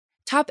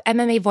Top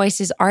MMA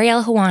voices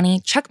Ariel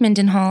Helwani, Chuck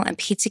Mindenhall, and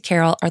Pete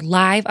Carroll are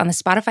live on the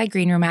Spotify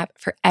Green Room app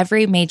for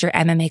every major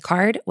MMA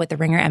card with the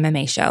Ringer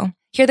MMA show.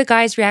 Hear the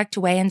guys react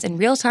to weigh-ins in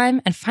real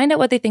time and find out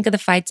what they think of the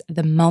fights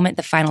the moment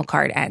the final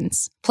card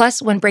ends.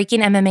 Plus, when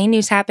breaking MMA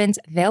news happens,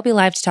 they'll be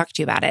live to talk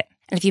to you about it.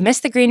 And if you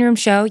missed the Green Room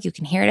show, you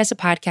can hear it as a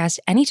podcast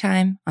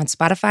anytime on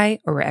Spotify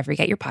or wherever you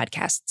get your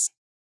podcasts.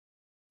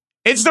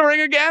 It's the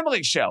Ringer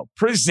Gambling Show,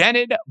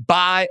 presented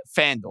by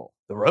FanDuel.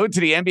 The road to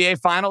the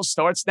NBA Finals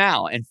starts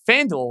now, and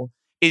FanDuel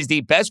is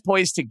the best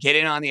place to get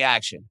in on the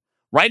action.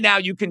 Right now,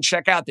 you can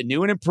check out the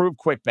new and improved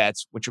Quick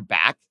Bets, which are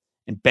back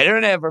and better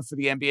than ever for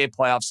the NBA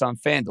playoffs on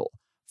FanDuel.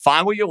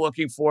 Find what you're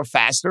looking for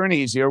faster and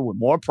easier with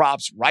more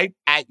props right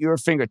at your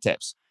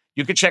fingertips.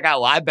 You can check out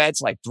live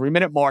bets like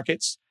 3-minute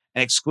markets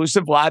and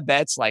exclusive live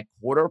bets like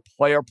quarter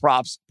player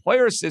props,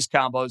 player assist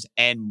combos,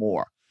 and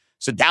more.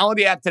 So download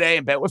the app today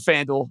and bet with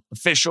FanDuel,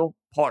 official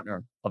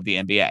partner of the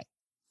NBA.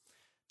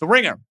 The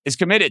Ringer is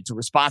committed to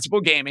responsible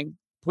gaming.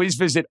 Please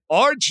visit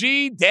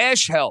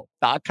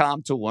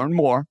rg-help.com to learn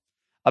more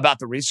about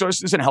the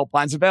resources and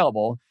helplines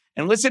available,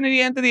 and listen to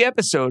the end of the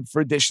episode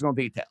for additional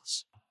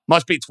details.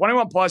 Must be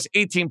 21 plus,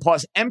 18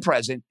 plus, and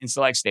present in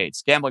select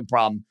states. Gambling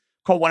problem?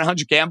 Call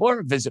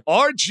 1-800-GAMBLER. Visit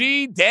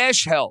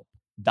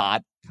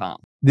rg-help.com.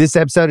 This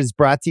episode is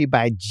brought to you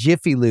by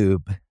Jiffy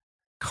Lube.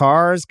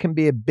 Cars can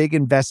be a big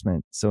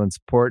investment, so it's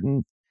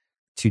important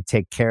to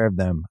take care of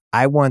them.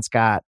 I once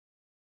got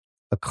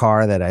a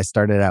car that I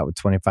started out with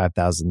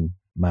 25,000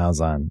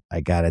 miles on. I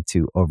got it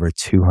to over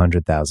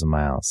 200,000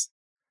 miles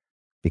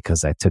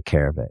because I took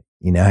care of it.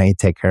 You know how you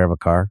take care of a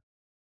car?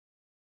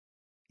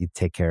 You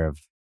take care of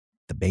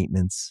the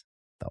maintenance,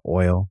 the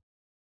oil,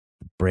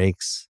 the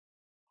brakes,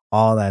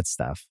 all that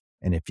stuff.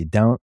 And if you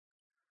don't,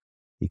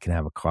 you can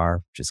have a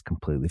car just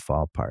completely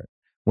fall apart.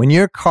 When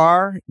your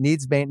car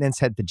needs maintenance,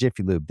 head to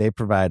Jiffy Lube. They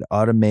provide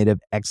automotive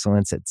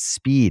excellence at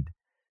speed.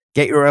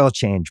 Get your oil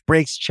change,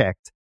 brakes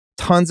checked,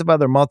 tons of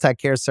other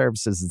multi-care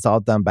services. It's all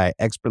done by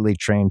expertly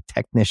trained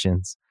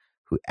technicians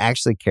who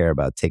actually care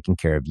about taking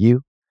care of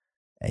you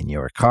and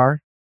your car.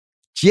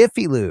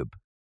 Jiffy Lube,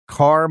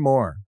 car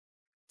more.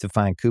 To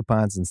find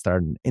coupons and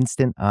start an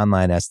instant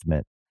online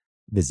estimate,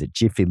 visit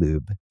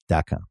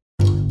jiffylube.com.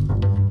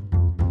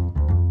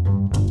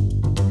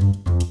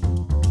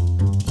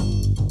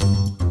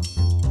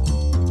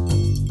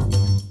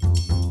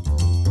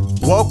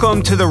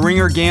 Welcome to the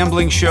Ringer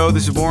Gambling Show.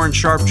 This is Warren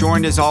Sharp,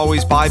 joined as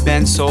always by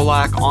Ben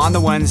Solak on the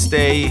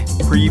Wednesday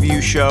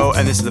preview show.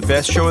 And this is the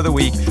best show of the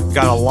week. We've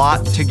got a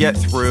lot to get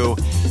through,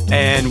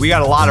 and we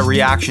got a lot of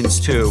reactions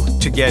too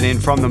to get in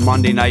from the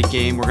Monday night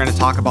game. We're going to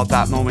talk about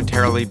that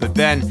momentarily. But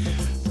Ben,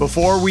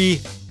 before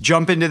we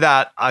jump into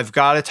that, I've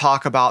got to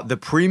talk about the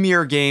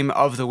premier game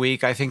of the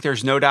week. I think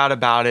there's no doubt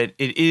about it.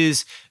 It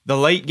is the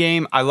late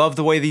game. I love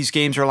the way these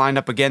games are lined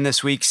up again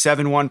this week.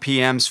 7-1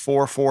 PMs,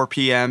 4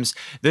 PMs.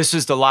 This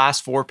is the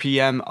last 4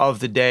 PM of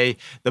the day.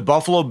 The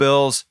Buffalo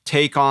Bills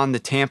take on the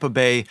Tampa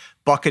Bay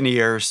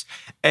Buccaneers.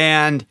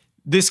 And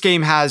this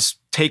game has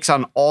takes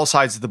on all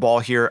sides of the ball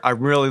here. I'm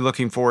really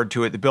looking forward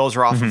to it. The Bills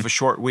are off of a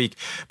short week.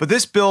 But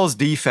this Bills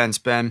defense,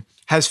 Ben,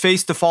 has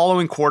faced the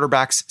following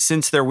quarterbacks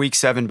since their Week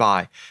 7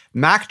 bye.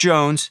 Mac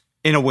Jones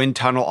in a wind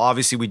tunnel.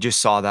 Obviously, we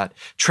just saw that.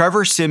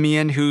 Trevor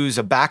Siemian, who's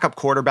a backup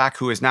quarterback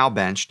who is now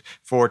benched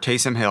for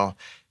Taysom Hill.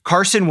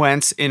 Carson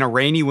Wentz in a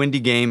rainy, windy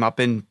game up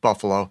in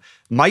Buffalo.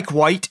 Mike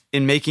White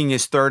in making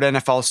his third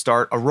NFL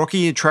start. A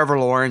rookie in Trevor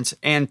Lawrence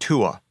and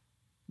Tua.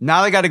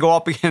 Now they got to go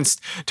up against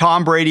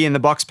Tom Brady and the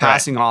Bucs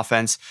passing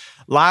offense.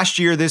 Last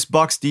year, this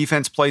Bucs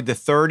defense played the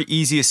third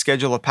easiest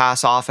schedule of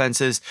pass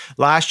offenses.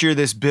 Last year,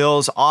 this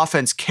Bills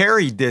offense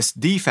carried this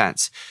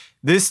defense.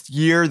 This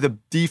year, the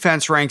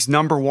defense ranks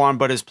number 1,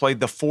 but has played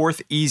the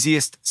fourth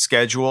easiest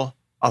schedule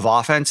of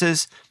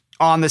offenses.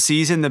 On the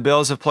season, the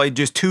Bills have played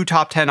just 2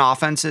 top 10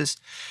 offenses.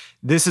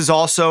 This is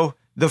also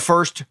the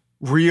first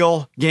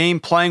real game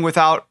playing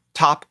without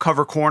top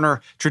cover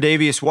corner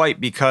Tre'Davious White,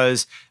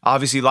 because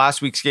obviously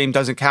last week's game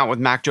doesn't count with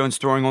Mac Jones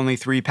throwing only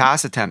 3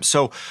 pass attempts.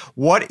 So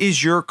what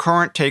is your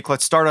current take?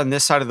 Let's start on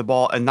this side of the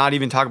ball and not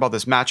even talk about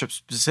this matchup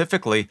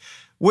specifically.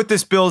 With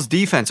this Bills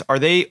defense, are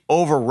they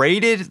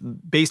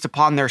overrated based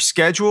upon their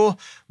schedule?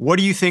 What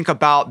do you think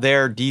about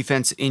their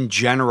defense in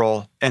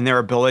general and their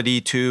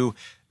ability to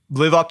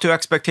live up to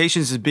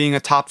expectations as being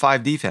a top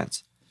 5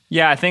 defense?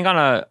 Yeah, I think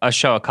on a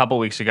show a couple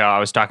weeks ago, I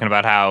was talking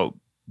about how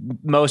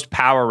most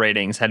power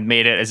ratings had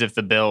made it as if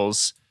the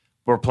Bills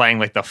were playing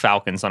like the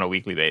Falcons on a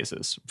weekly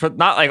basis. For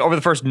not like over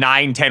the first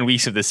 9-10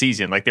 weeks of the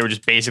season, like they were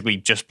just basically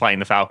just playing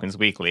the Falcons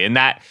weekly. And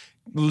that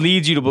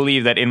leads you to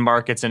believe that in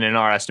markets and in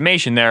our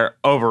estimation, they're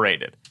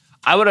overrated.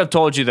 I would have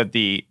told you that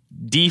the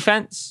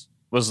defense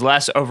was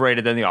less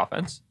overrated than the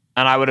offense.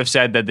 And I would have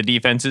said that the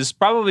defense is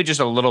probably just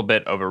a little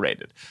bit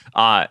overrated.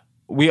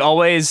 We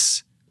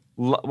always,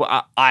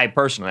 I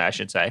personally, I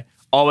should say,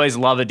 always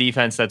love a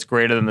defense that's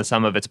greater than the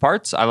sum of its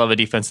parts. I love a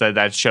defense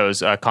that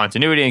shows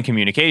continuity and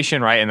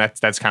communication, right? And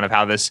that's kind of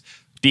how this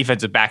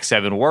defensive back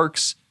 7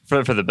 works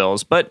for the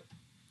Bills. But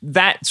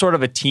that sort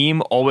of a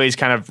team always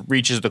kind of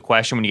reaches the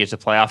question when you get to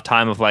playoff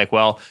time of like,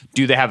 well,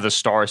 do they have the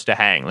stars to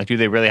hang? Like, do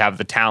they really have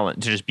the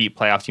talent to just beat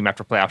playoff team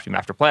after playoff team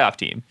after playoff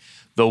team?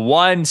 The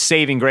one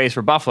saving grace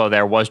for Buffalo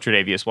there was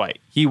Tre'Davious White.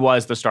 He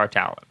was the star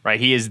talent, right?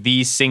 He is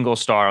the single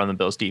star on the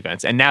Bills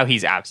defense, and now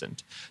he's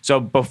absent. So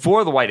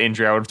before the White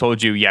injury, I would have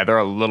told you, yeah, they're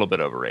a little bit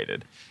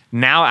overrated.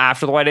 Now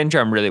after the White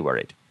injury, I'm really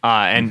worried.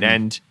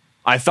 And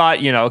I thought,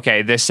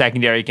 okay, this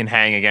secondary can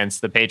hang against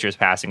the Patriots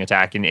passing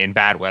attack in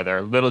bad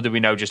weather. Little did we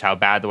know just how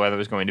bad the weather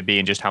was going to be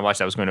and just how much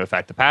that was going to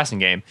affect the passing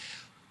game.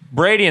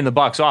 Brady and the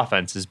Bucs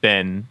offense has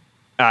been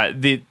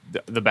the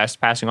best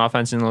passing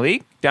offense in the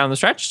league down the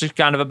stretch, just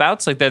kind of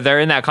abouts. Like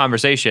they're in that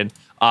conversation.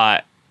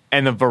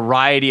 And the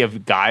variety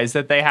of guys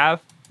that they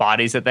have,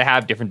 bodies that they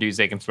have, different dudes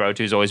they can throw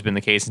to has always been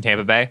the case in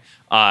Tampa Bay.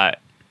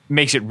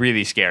 Makes it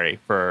really scary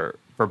for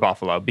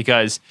Buffalo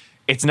because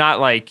it's not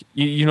like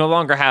you no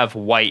longer have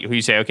White, who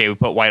you say, okay, we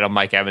put White on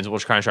Mike Evans. We'll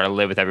just kind of try to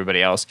live with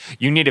everybody else.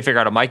 You need to figure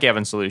out a Mike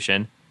Evans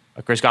solution,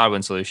 a Chris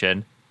Godwin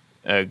solution,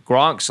 a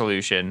Gronk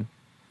solution,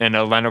 and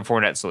a Leonard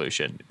Fournette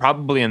solution,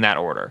 probably in that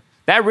order.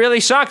 That really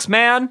sucks,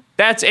 man.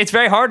 It's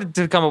very hard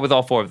to come up with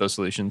all four of those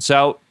solutions.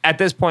 So at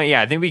this point,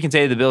 yeah, I think we can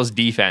say the Bills'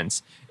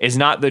 defense is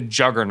not the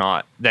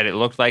juggernaut that it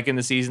looked like in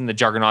the season, the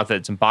juggernaut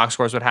that some box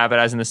scores would have it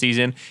as in the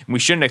season. And we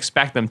shouldn't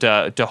expect them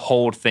to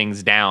hold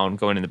things down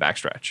going in the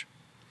backstretch.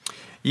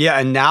 Yeah,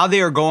 and now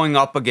they are going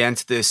up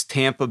against this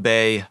Tampa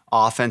Bay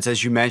offense,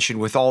 as you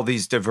mentioned, with all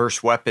these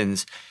diverse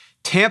weapons.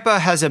 Tampa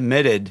has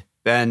admitted,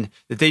 Ben,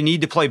 that they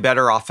need to play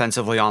better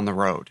offensively on the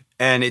road.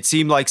 And it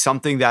seemed like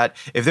something that,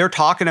 if they're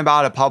talking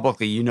about it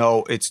publicly,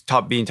 it's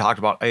being talked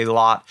about a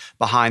lot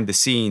behind the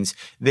scenes.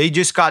 They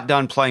just got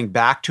done playing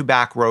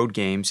back-to-back road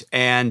games,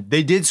 and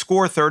they did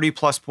score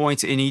 30-plus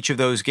points in each of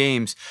those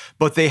games,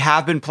 but they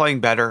have been playing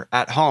better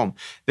at home.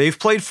 They've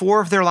played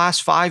 4 of their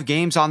last 5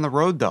 games on the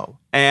road, though,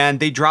 and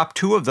they dropped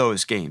 2 of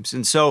those games.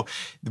 And so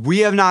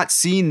we have not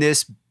seen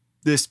this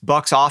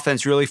Bucs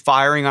offense really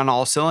firing on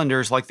all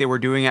cylinders like they were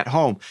doing at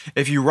home.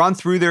 If you run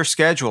through their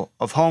schedule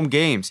of home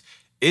games,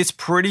 it's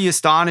pretty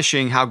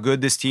astonishing how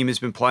good this team has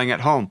been playing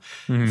at home.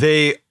 Mm-hmm.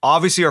 They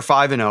obviously are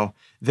 5-0.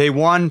 They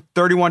won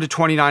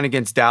 31-29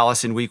 against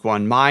Dallas in week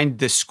 1. Mind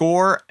the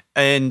score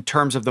in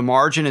terms of the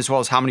margin as well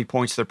as how many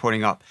points they're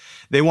putting up.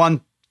 They won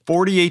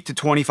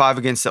 48-25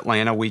 against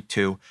Atlanta week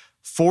 2.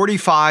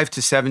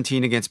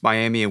 45-17 against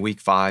Miami in week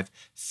 5,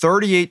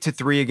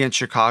 38-3 against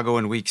Chicago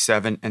in week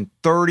 7, and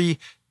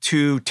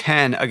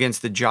 30-10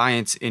 against the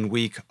Giants in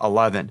week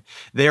 11.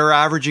 They are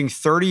averaging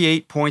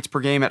 38 points per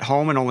game at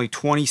home and only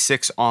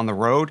 26 on the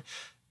road.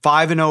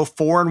 5-0,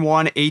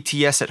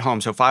 4-1 ATS at home.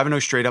 So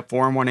 5-0 straight up,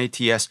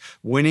 4-1 ATS,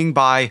 winning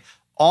by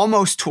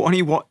almost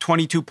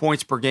 22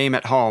 points per game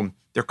at home.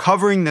 They're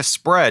covering the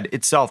spread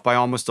itself by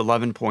almost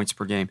 11 points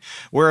per game.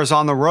 Whereas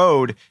on the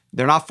road,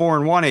 they're not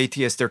 4-1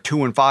 ATS, they're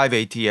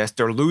 2-5 ATS.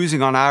 They're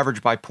losing on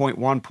average by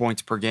 0.1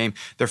 points per game.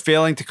 They're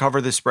failing to cover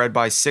the spread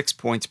by 6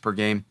 points per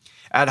game.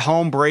 At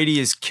home, Brady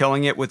is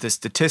killing it with the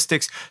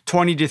statistics.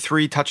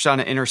 20-3 touchdown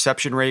to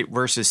interception rate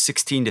versus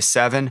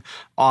 16-7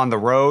 on the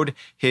road.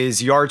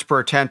 His yards per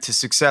attempt to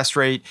success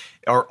rate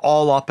are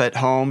all up at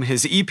home.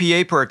 His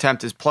EPA per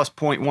attempt is plus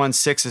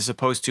 0.16 as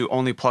opposed to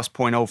only plus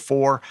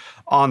 0.04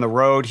 on the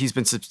road. He's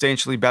been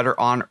substantially better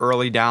on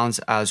early downs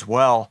as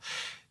well.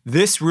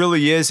 This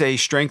really is a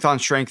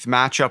strength-on-strength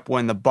matchup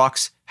when the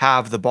Bucs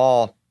have the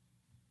ball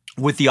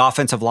with the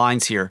offensive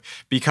lines here,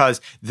 because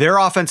their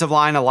offensive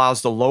line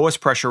allows the lowest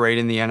pressure rate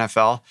in the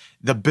NFL.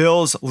 The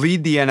Bills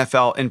lead the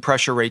NFL in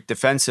pressure rate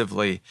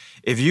defensively.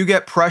 If you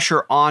get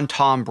pressure on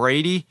Tom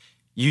Brady,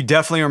 you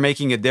definitely are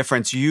making a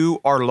difference.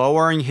 You are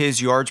lowering his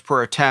yards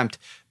per attempt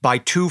by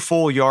 2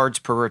 full yards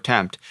per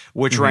attempt,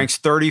 which ranks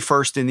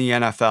 31st in the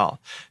NFL.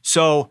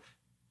 So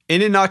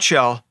in a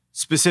nutshell,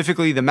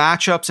 specifically the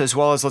matchups, as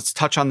well as let's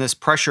touch on this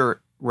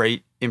pressure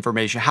rate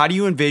information. How do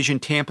you envision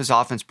Tampa's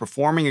offense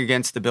performing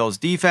against the Bills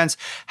defense?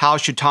 How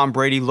should Tom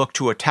Brady look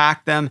to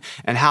attack them?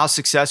 And how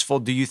successful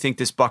do you think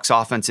this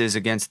Bucs offense is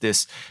against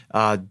this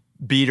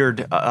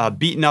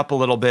beaten up a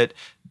little bit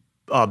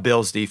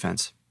Bills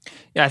defense?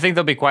 Yeah, I think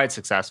they'll be quite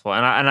successful.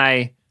 And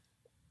I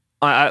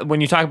when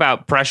you talk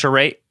about pressure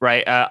rate,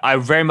 right? I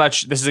very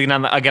much, this is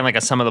again like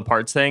a sum of the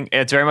parts thing.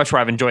 It's very much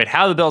where I've enjoyed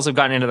how the Bills have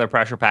gotten into their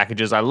pressure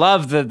packages. I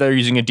love that they're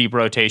using a deep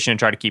rotation and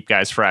try to keep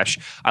guys fresh.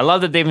 I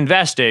love that they've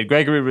invested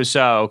Gregory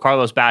Rousseau,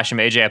 Carlos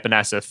Basham, AJ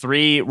Epinesa,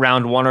 3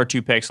 round 1 or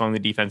 2 picks along the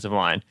defensive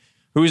line.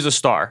 Who's the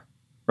star,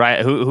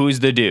 right?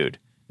 Who's the dude?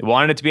 They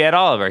wanted it to be Ed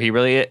Oliver.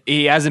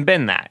 He hasn't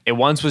been that. It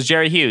once was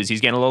Jerry Hughes.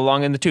 He's getting a little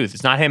long in the tooth.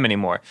 It's not him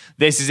anymore.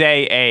 This is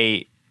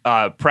a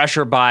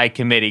pressure by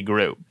committee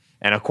group.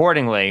 And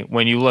accordingly,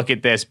 when you look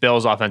at this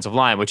Bills offensive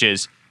line, which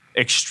is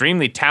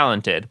extremely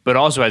talented, but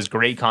also has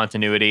great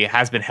continuity,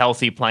 has been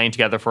healthy, playing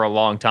together for a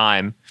long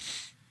time,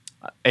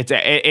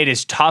 it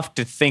is tough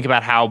to think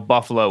about how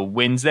Buffalo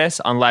wins this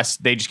unless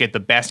they just get the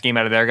best game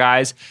out of their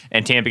guys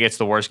and Tampa gets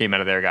the worst game out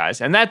of their guys.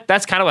 And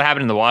that's kind of what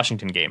happened in the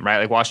Washington game, right?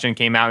 Like Washington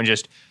came out and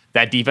just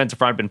that defensive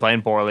front been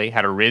playing poorly,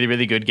 had a really,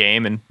 really good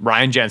game, and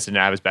Ryan Jensen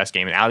didn't have his best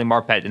game, and Ali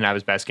Marpet didn't have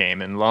his best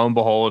game, and lo and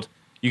behold,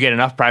 you get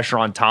enough pressure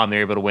on Tom,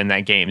 they're able to win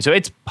that game. So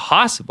it's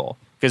possible,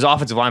 because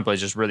offensive line play is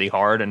just really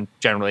hard and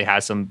generally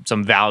has some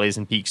valleys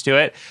and peaks to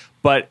it.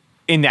 But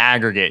in the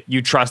aggregate,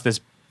 you trust this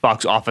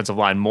Bucs offensive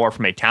line more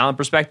from a talent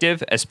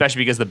perspective,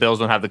 especially because the Bills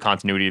don't have the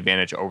continuity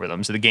advantage over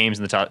them. So the games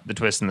and the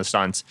twists and the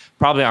stunts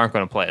probably aren't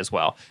going to play as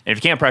well. And if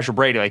you can't pressure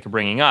Brady like you're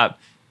bringing up,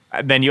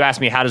 then you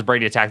ask me, how does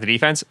Brady attack the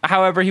defense?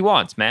 However he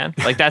wants, man.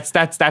 Like that's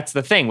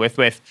the thing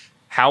with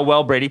how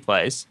well Brady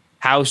plays,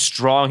 how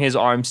strong his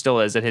arm still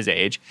is at his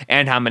age,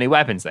 and how many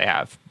weapons they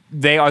have.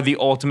 They are the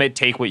ultimate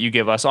take what you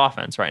give us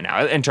offense right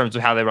now in terms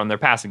of how they run their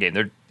passing game.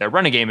 Their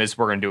running game is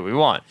we're going to do what we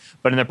want.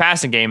 But in their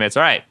passing game, it's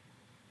all right.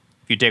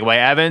 If you take away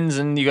Evans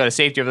and you got a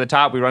safety over the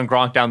top, we run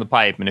Gronk down the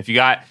pipe. And if you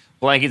got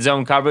blanket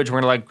zone coverage,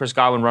 we're going to let Chris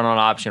Godwin run on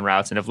option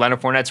routes. And if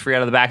Leonard Fournette's free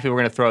out of the backfield, we're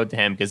going to throw it to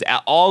him, because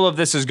all of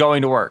this is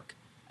going to work.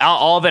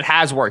 All of it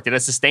has worked. It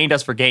has sustained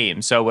us for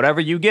games. So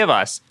whatever you give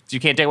us, so you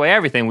can't take away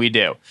everything, we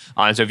do.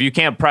 So if you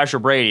can't pressure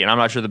Brady, and I'm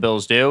not sure the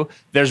Bills do,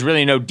 there's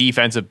really no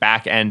defensive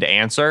back-end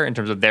answer in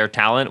terms of their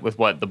talent with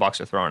what the Bucs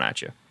are throwing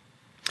at you.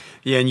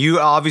 Yeah, and you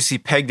obviously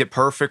pegged it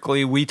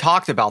perfectly. We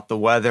talked about the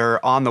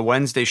weather on the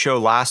Wednesday show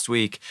last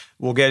week.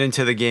 We'll get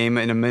into the game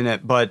in a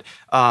minute, but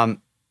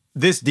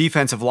this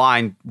defensive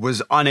line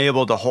was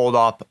unable to hold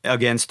up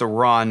against the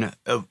run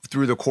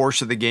through the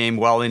course of the game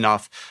well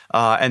enough,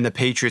 and the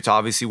Patriots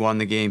obviously won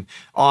the game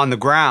on the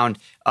ground.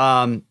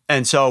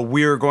 And so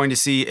we're going to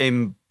see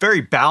a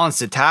very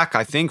balanced attack,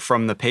 I think,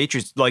 from the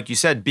Patriots. Like you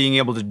said, being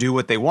able to do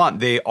what they want.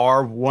 They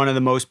are one of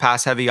the most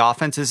pass-heavy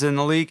offenses in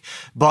the league.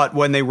 But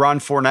when they run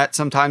Fournette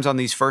sometimes on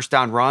these first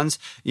down runs,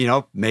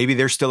 maybe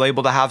they're still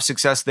able to have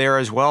success there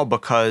as well,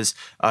 because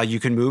you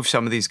can move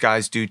some of these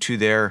guys due to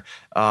their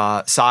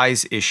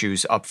size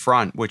issues up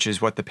front, which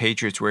is what the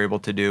Patriots were able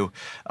to do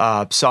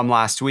some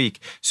last week.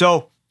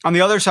 So on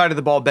the other side of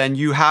the ball, Ben,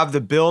 you have the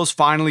Bills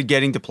finally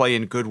getting to play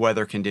in good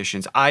weather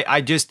conditions.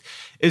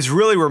 It's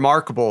really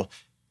remarkable.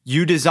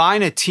 You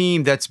design a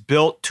team that's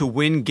built to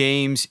win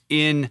games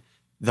in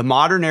the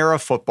modern era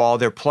of football.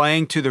 They're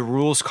playing to the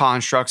rules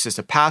constructs. It's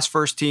a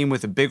pass-first team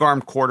with a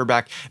big-armed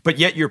quarterback, but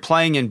yet you're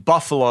playing in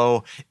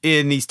Buffalo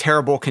in these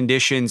terrible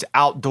conditions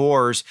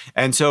outdoors.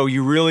 And so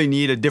you really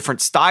need a different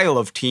style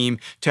of team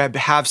to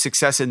have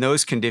success in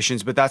those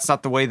conditions, but that's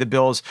not the way the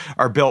Bills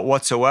are built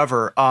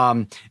whatsoever.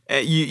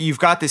 You've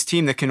got this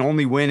team that can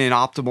only win in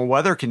optimal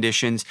weather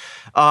conditions.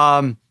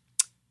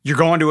 You're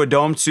going to a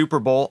domed Super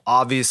Bowl,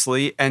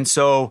 obviously, and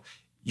so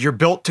you're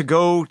built to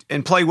go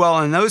and play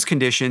well in those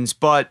conditions,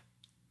 but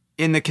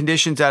in the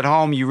conditions at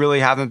home, you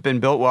really haven't been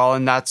built well,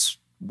 and that's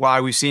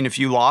why we've seen a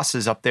few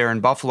losses up there in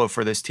Buffalo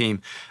for this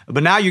team.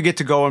 But now you get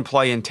to go and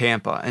play in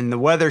Tampa, and the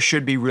weather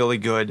should be really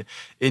good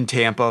in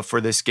Tampa for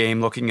this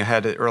game, looking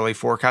ahead at early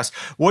forecast.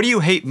 What do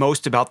you hate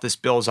most about this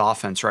Bills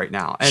offense right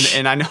now?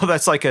 And I know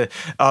that's like a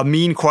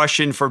mean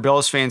question for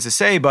Bills fans to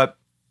say, but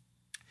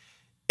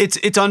it's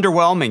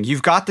underwhelming.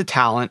 You've got the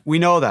talent. We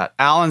know that.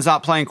 Allen's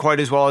not playing quite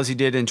as well as he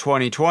did in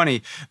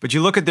 2020, but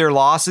you look at their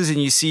losses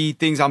and you see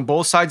things on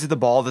both sides of the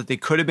ball that they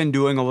could have been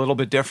doing a little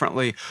bit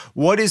differently.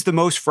 What is the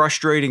most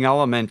frustrating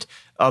element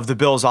of the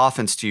Bills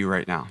offense to you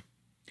right now?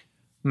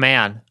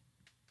 Man,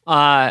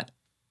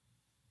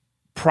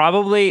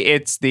 probably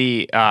it's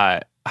the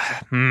I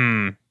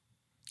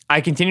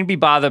continue to be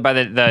bothered by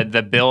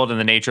the build and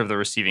the nature of the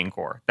receiving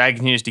core. That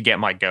continues to get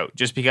my goat,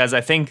 just because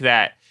I think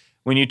that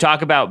when you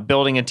talk about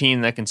building a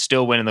team that can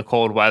still win in the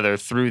cold weather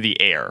through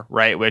the air,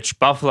 right, which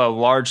Buffalo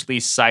largely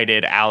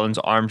cited Allen's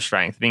arm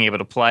strength, being able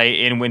to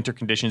play in winter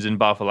conditions in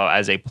Buffalo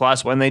as a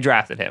plus when they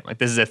drafted him. Like,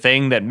 this is a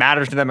thing that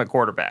matters to them at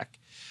quarterback.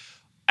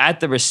 At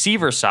the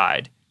receiver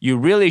side, you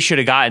really should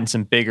have gotten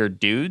some bigger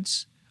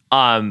dudes,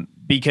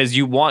 because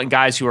you want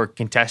guys who are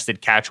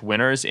contested catch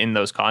winners in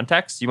those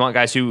contexts. You want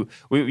guys who,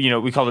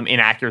 we call them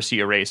inaccuracy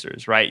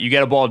erasers, right? You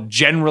get a ball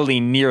generally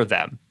near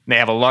them. They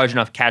have a large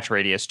enough catch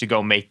radius to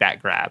go make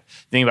that grab.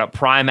 Think about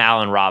prime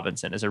Allen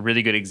Robinson is a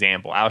really good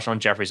example. Alshon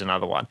Jeffrey's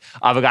another one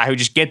of a guy who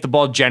just get the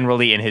ball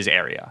generally in his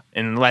area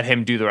and let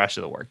him do the rest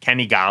of the work.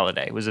 Kenny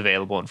Galladay was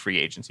available in free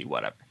agency,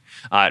 whatever.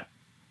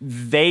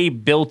 They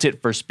built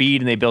it for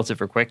speed and they built it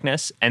for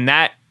quickness, and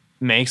that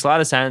makes a lot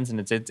of sense, and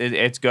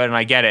it's good, and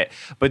I get it.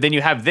 But then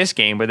you have this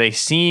game where they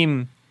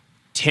seem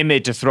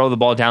timid to throw the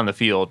ball down the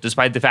field,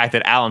 despite the fact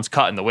that Allen's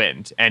cut in the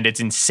wind, and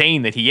it's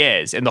insane that he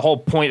is. And the whole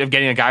point of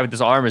getting a guy with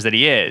this arm is that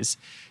he is.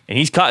 And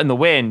he's cut in the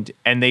wind,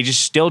 and they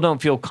just still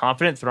don't feel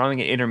confident throwing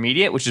it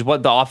intermediate, which is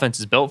what the offense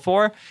is built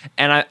for.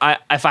 And I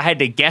if I had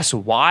to guess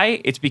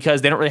why, it's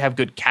because they don't really have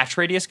good catch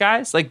radius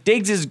guys. Like,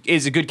 Diggs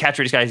is a good catch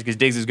radius guy because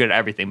Diggs is good at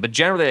everything, but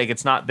generally, like,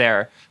 it's not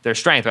their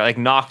strength, right? Like,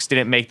 Knox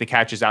didn't make the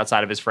catches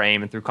outside of his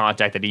frame and through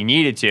contact that he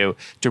needed to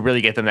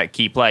really get them that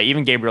key play.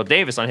 Even Gabriel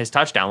Davis on his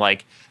touchdown,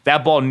 like,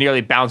 that ball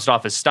nearly bounced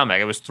off his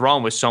stomach. It was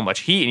thrown with so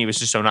much heat, and he was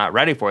just so not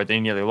ready for it that he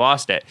nearly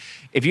lost it.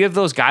 If you have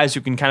those guys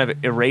who can kind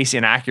of erase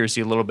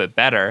inaccuracy a little bit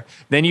better,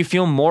 then you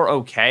feel more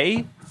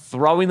okay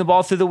throwing the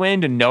ball through the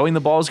wind and knowing the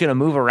ball is going to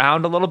move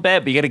around a little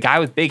bit, but you get a guy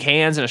with big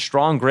hands and a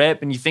strong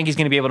grip, and you think he's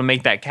going to be able to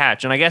make that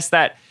catch. And I guess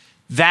that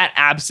that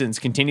absence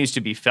continues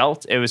to be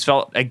felt. It was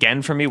felt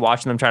again for me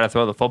watching them try to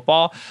throw the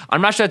football.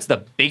 I'm not sure that's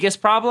the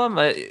biggest problem.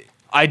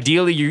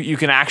 Ideally, you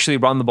can actually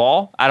run the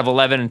ball out of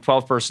 11 and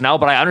 12 personnel,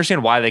 but I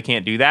understand why they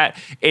can't do that.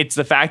 It's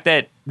the fact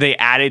that they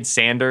added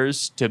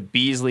Sanders to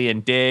Beasley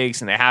and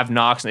Diggs, and they have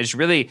Knox, and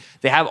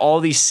they have all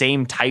these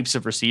same types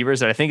of receivers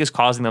that I think is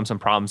causing them some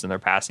problems in their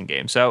passing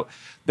game. So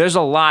there's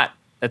a lot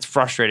that's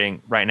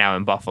frustrating right now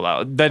in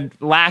Buffalo. The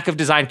lack of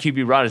designed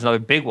QB run is another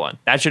big one.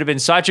 That should have been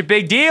such a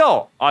big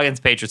deal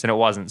against Patriots, and it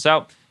wasn't.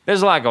 So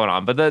there's a lot going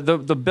on, but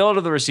the build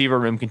of the receiver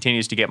room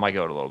continues to get my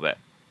goat a little bit.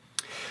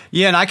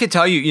 Yeah, and I could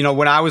tell you,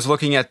 when I was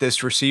looking at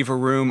this receiver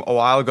room a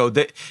while ago,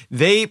 that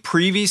they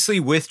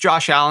previously, with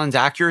Josh Allen's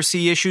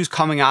accuracy issues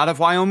coming out of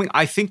Wyoming,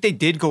 I think they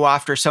did go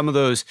after some of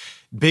those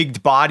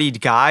big-bodied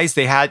guys.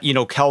 They had,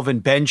 Kelvin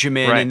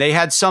Benjamin, right, and they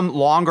had some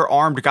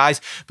longer-armed guys,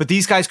 but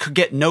these guys could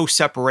get no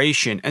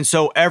separation. And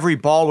so every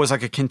ball was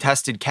like a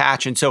contested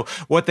catch. And so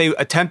what they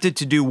attempted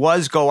to do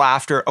was go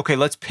after, okay,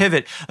 let's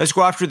pivot. Let's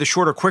go after the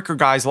shorter, quicker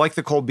guys like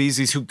the Cole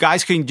Beasleys, who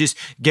guys can just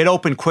get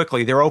open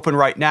quickly. They're open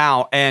right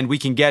now, and we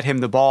can get him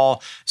the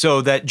ball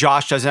so that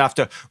Josh doesn't have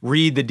to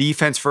read the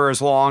defense for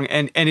as long.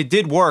 And it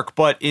did work,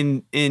 but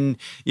in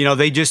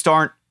they just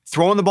aren't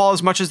throwing the ball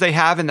as much as they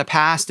have in the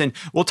past. And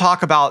we'll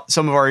talk about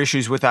some of our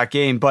issues with that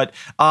game. But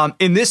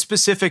in this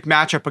specific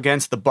matchup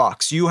against the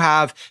Bucs, you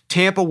have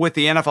Tampa with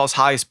the NFL's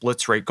highest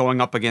blitz rate going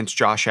up against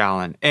Josh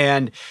Allen.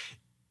 And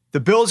the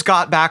Bills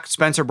got back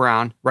Spencer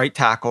Brown, right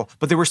tackle,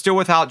 but they were still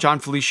without John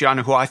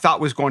Feliciano, who I thought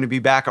was going to be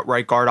back at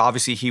right guard.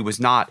 Obviously, he was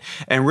not.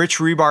 And Rich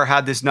Rebar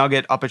had this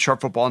nugget up at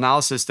Sharp Football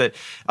Analysis that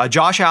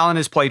Josh Allen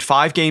has played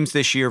 5 games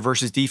this year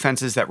versus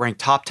defenses that rank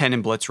top 10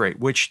 in blitz rate,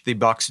 which the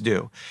Bucs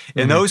do.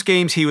 In those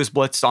games, he was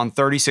blitzed on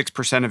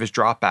 36% of his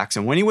dropbacks.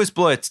 And when he was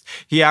blitzed,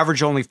 he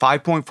averaged only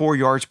 5.4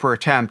 yards per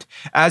attempt,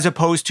 as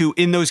opposed to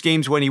in those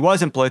games when he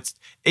wasn't blitzed,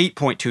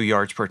 8.2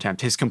 yards per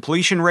attempt. His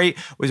completion rate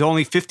was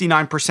only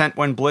 59%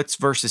 when blitzed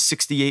versus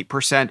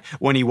 68%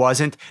 when he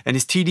wasn't. And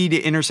his TD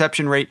to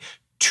interception rate,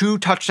 2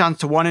 touchdowns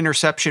to 1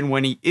 interception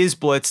when he is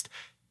blitzed,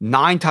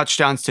 9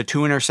 touchdowns to 2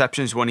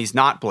 interceptions when he's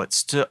not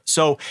blitzed.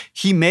 So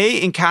he may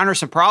encounter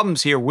some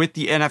problems here with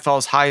the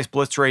NFL's highest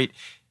blitz rate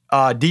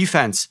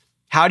defense.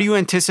 How do you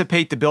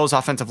anticipate the Bills'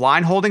 offensive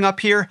line holding up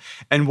here?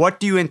 And what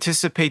do you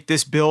anticipate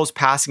this Bills'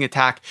 passing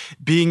attack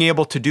being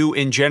able to do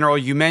in general?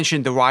 You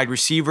mentioned the wide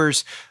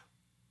receivers.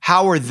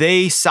 How are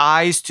they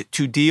sized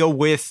to deal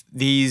with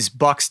these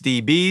Bucs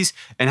DBs?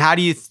 And how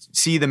do you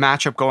see the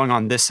matchup going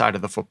on this side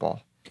of the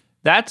football?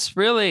 That's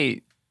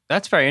very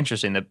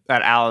interesting that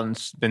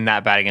Allen's been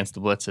that bad against the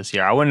blitz this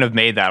year. I wouldn't have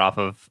made that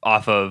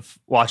off of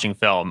watching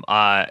film.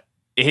 I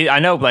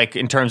know, like,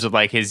 in terms of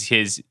like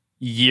his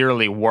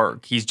yearly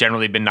work, he's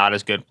generally been not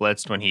as good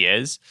blitzed when he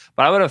is,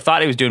 but I would have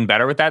thought he was doing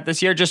better with that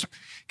this year.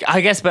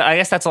 I guess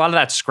that's a lot of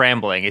that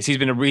scrambling. He's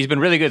been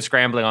really good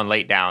scrambling on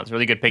late downs,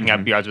 really good picking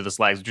up yards with his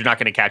legs, which you're not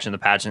going to catch in the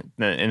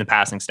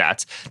passing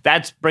stats.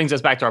 That brings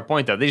us back to our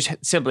point, though. They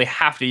just simply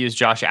have to use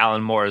Josh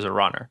Allen more as a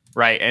runner,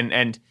 right?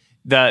 And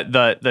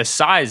the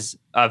size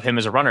of him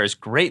as a runner is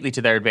greatly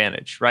to their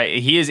advantage, right?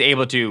 He is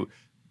able to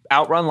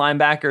outrun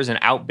linebackers and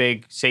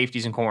outbig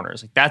safeties and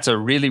corners. Like, that's a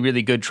really,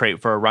 really good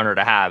trait for a runner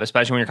to have,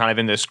 especially when you're kind of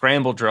in the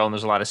scramble drill and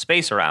there's a lot of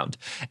space around.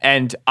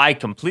 And I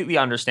completely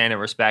understand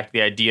and respect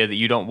the idea that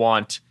you don't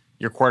want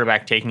your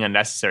quarterback taking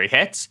unnecessary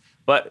hits.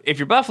 But if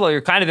you're Buffalo,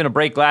 you're kind of in a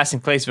break glass in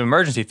case of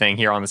emergency thing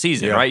here on the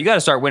season, right? You got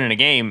to start winning a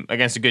game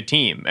against a good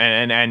team.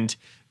 And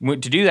to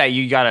do that,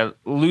 you got to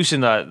loosen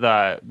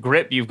the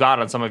grip you've got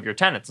on some of your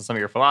tenets and some of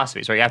your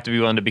philosophies, right? You have to be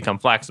willing to become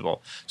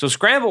flexible. So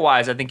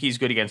scramble-wise, I think he's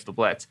good against the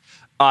blitz.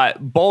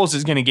 Bowles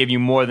is going to give you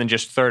more than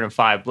just 3rd and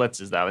 5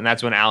 blitzes, though, and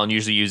that's when Allen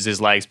usually uses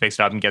his legs, picks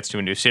it up, and gets to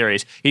a new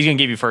series. He's going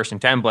to give you 1st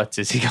and 10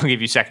 blitzes. He's going to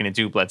give you 2nd and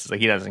 2 blitzes. Like,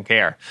 he doesn't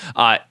care.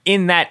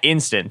 In that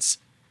instance,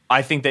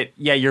 I think that,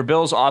 your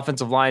Bills'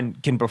 offensive line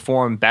can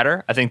perform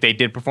better. I think they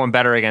did perform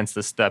better against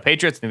the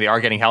Patriots. I think they are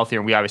getting healthier,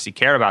 and we obviously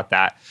care about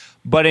that.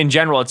 But in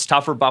general, it's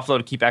tough for Buffalo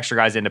to keep extra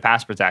guys in to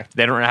pass protect.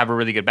 They don't have a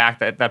really good back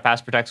that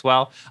pass protects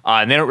well,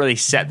 and they don't really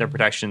set their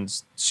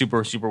protections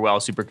super, super well,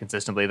 super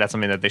consistently. That's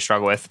something that they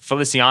struggle with.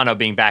 Feliciano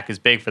being back is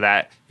big for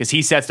that because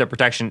he sets their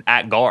protection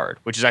at guard,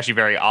 which is actually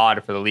very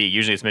odd for the league.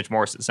 Usually it's Mitch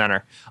Morse at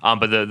center,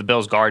 but the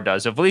Bills guard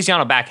does. So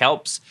Feliciano back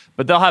helps,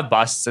 but they'll have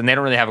busts, and they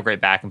don't really have a great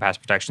back and pass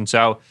protection.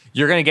 So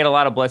you're going to get a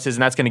lot of blitzes,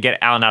 and that's going to get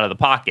Allen out of the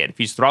pocket. If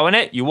he's throwing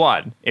it, you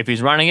won. If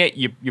he's running it,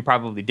 you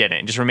probably didn't.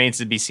 It just remains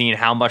to be seen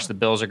how much the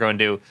Bills are going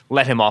to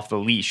let him off the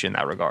leash in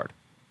that regard.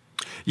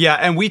 Yeah,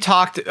 and we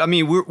talked, I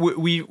mean,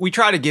 we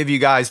try to give you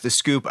guys the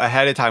scoop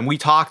ahead of time. We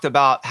talked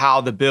about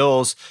how the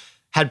Bills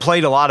had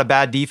played a lot of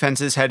bad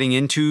defenses heading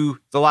into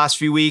the last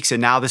few weeks, and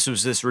now this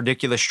was this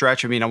ridiculous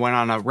stretch. I mean, I went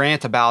on a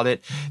rant about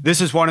it.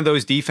 This is one of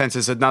those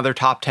defenses, another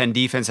top 10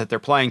 defense that they're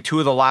playing. 2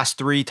 of the last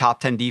 3 top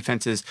 10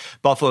 defenses,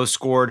 Buffalo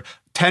scored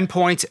 10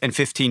 points and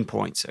 15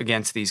 points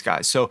against these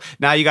guys. So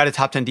now you got a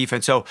top 10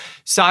 defense. So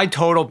side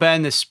total,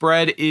 Ben, the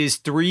spread is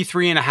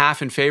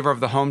 3.5 in favor of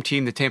the home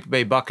team, the Tampa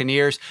Bay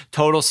Buccaneers.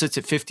 Total sits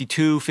at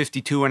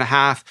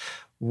 52.5.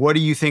 What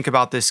do you think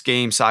about this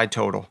game side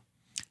total?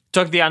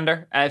 Took the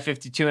under at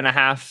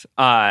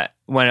 52.5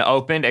 when it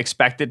opened.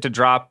 Expected to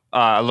drop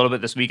a little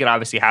bit this week. It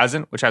obviously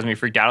hasn't, which has me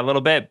freaked out a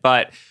little bit.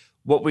 But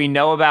what we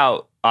know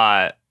about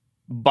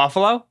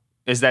Buffalo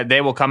is that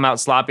they will come out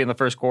sloppy in the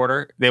first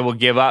quarter. They will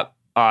give up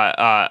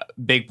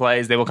big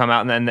plays. They will come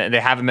out, and then they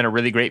haven't been a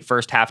really great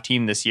first half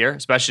team this year,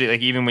 especially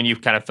like even when you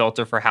kind of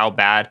filter for how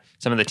bad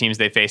some of the teams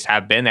they faced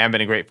have been. They haven't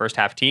been a great first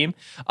half team.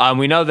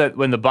 We know that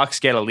when the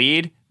Bucs get a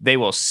lead, they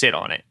will sit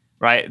on it.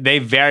 Right? They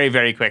very,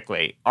 very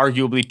quickly,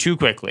 arguably too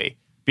quickly,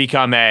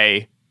 become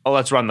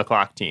let's run the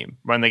clock team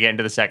when they get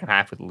into the second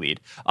half with the lead.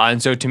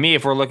 And so to me,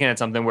 if we're looking at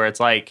something where it's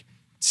like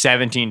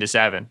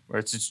 17-7, where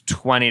it's just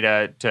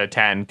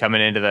 20-10 coming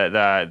into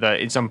the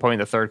at some point in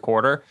the third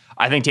quarter,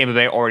 I think Tampa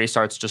Bay already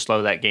starts to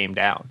slow that game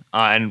down.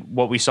 And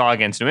what we saw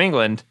against New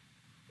England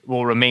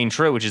will remain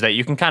true, which is that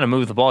you can kind of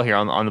move the ball here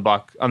on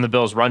the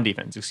Bills' run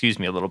defense, a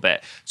little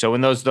bit. So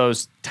when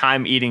those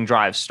time-eating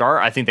drives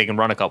start, I think they can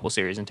run a couple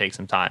series and take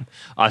some time.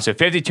 So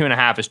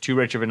 52.5 is too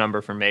rich of a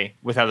number for me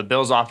with how the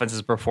Bills' offense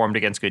has performed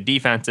against good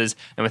defenses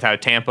and with how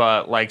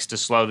Tampa likes to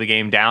slow the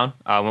game down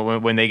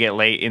when they get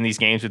late in these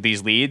games with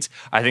these leads.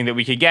 I think that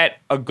we could get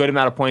a good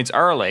amount of points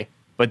early,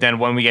 but then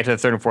when we get to the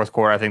third and fourth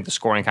quarter, I think the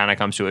scoring kind of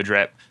comes to a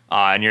drip,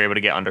 and you're able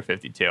to get under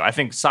 52. I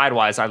think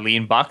side-wise, I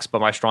lean Bucks, but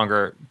my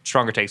stronger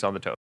takes on the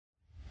total.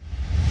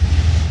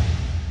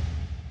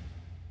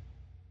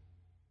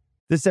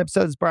 This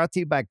episode is brought to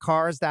you by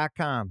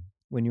Cars.com.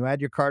 When you add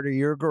your car to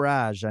your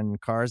garage on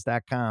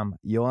Cars.com,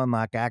 you'll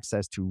unlock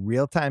access to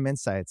real-time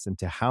insights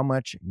into how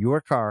much your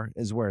car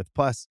is worth.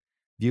 Plus,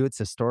 view its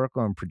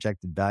historical and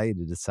projected value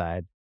to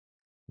decide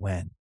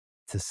when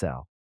to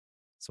sell.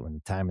 So when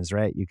the time is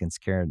right, you can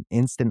secure an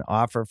instant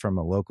offer from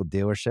a local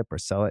dealership or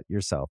sell it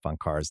yourself on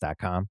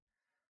Cars.com.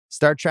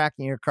 Start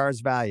tracking your car's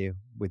value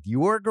with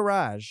your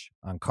garage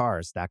on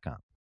Cars.com.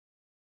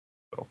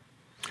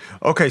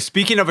 Okay,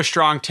 speaking of a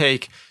strong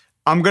take,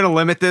 I'm going to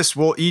limit this.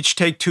 We'll each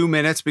take 2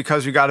 minutes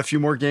because we got a few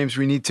more games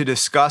we need to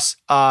discuss.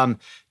 2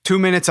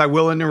 minutes, I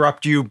will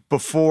interrupt you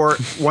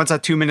once that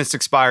 2 minutes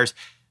expires.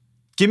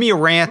 Give me a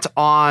rant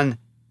on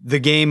the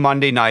game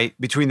Monday night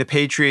between the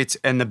Patriots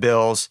and the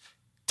Bills.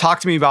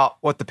 Talk to me about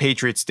what the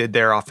Patriots did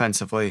there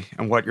offensively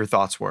and what your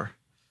thoughts were.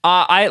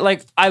 I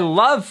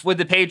love what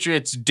the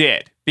Patriots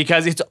did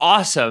because it's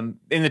awesome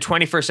in the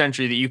 21st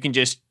century that you can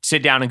just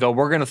sit down and go,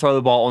 we're going to throw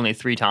the ball only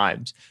 3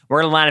 times.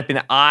 We're going to line up in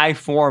the I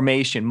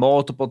formation,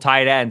 multiple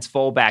tight ends,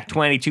 fullback,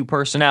 22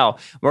 personnel.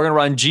 We're going to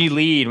run G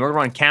lead. We're going to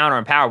run counter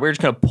and power. We're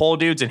just going to pull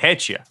dudes and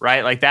hit you,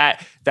 right? Like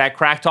that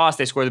crack toss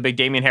they scored the big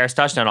Damian Harris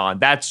touchdown on.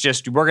 That's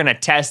just, we're going to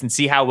test and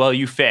see how well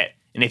you fit.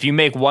 And if you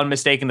make one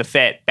mistake in the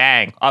fit,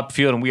 bang,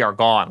 upfield and we are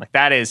gone. Like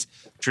that is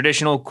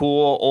traditional,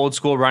 cool, old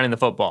school running the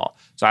football.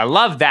 So I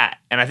love that.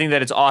 And I think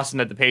that it's awesome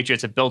that the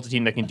Patriots have built a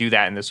team that can do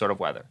that in this sort of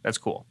weather. That's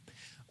cool.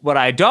 What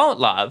I don't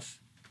love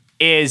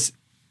is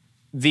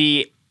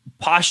the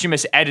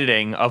posthumous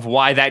editing of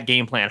why that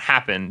game plan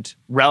happened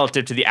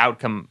relative to the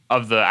outcome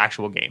of the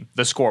actual game,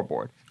 the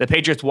scoreboard. The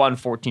Patriots won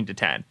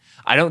 14-10.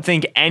 I don't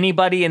think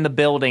anybody in the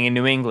building in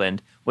New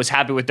England was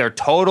happy with their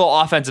total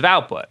offensive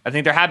output. I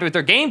think they're happy with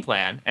their game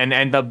plan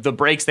and the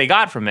breaks they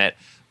got from it.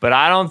 But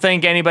I don't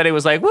think anybody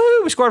was like,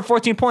 woo, we scored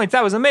 14 points.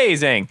 That was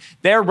amazing.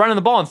 They're running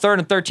the ball in 3rd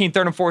and 13,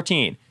 3rd and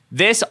 14.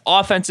 This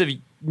offensive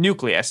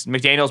nucleus,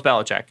 McDaniels,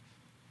 Belichick,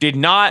 did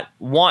not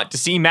want to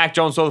see Mac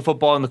Jones throw the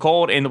football in the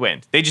cold, in the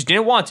wind. They just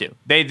didn't want to.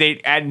 They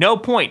at no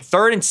point,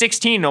 3rd and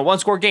 16 in a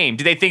one-score game,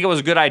 did they think it was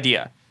a good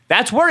idea.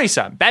 That's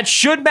worrisome. That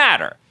should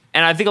matter.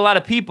 And I think a lot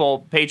of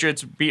people,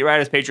 Patriots beat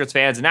writers, Patriots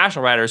fans, and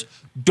national writers,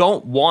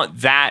 don't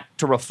want that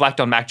to reflect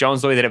on Mac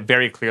Jones the way that it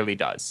very clearly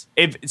does.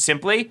 If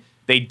simply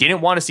they didn't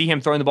want to see him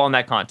throwing the ball in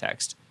that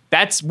context.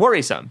 That's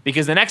worrisome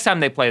because the next time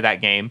they play that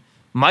game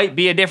might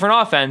be a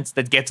different offense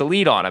that gets a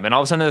lead on them. And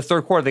all of a sudden in the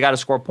third quarter, they got to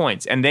score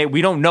points. And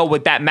we don't know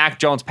what that Mac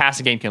Jones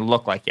passing game can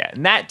look like yet.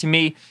 And that, to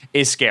me,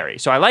 is scary.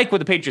 So I like what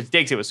the Patriots did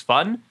because it was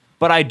fun,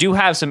 but I do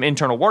have some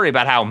internal worry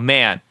about how,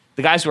 man,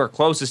 the guys who are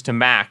closest to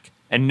Mac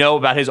and know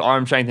about his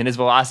arm strength and his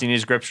velocity and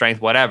his grip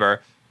strength,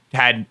 whatever,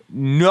 had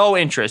no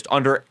interest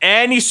under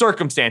any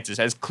circumstances,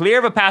 as clear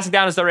of a passing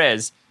down as there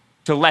is,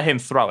 to let him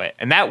throw it.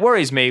 And that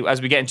worries me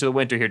as we get into the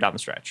winter here down the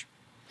stretch.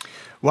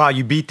 Wow,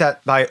 you beat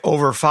that by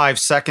over 5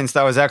 seconds.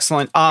 That was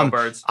excellent. Go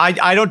Birds.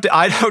 I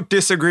don't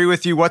disagree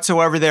with you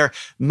whatsoever there.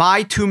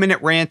 My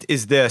 2-minute rant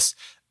is this.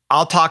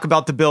 I'll talk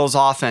about the Bills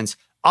offense.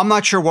 I'm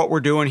not sure what we're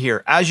doing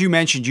here. As you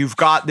mentioned, you've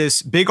got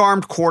this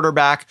big-armed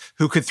quarterback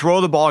who could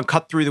throw the ball and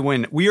cut through the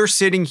wind. We are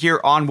sitting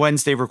here on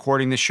Wednesday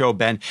recording the show,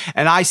 Ben,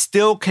 and I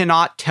still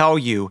cannot tell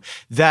you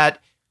that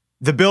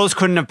the Bills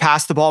couldn't have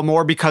passed the ball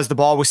more because the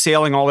ball was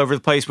sailing all over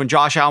the place. When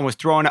Josh Allen was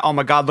throwing it, oh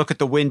my God, look at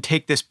the wind,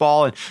 take this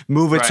ball and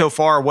move it so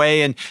far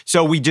away. And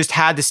so we just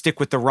had to stick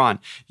with the run.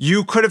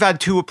 You could have had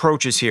 2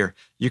 approaches here.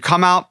 You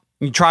come out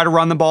You try to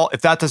run the ball.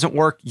 If that doesn't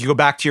work, you go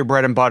back to your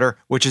bread and butter,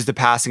 which is the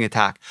passing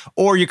attack.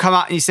 Or you come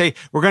out and you say,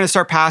 we're going to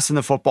start passing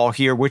the football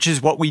here, which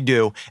is what we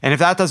do. And if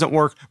that doesn't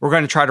work, we're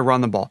going to try to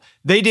run the ball.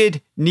 They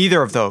did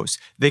neither of those.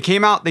 They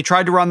came out, they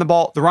tried to run the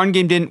ball. The run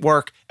game didn't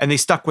work, and they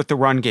stuck with the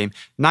run game.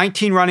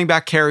 19 running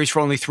back carries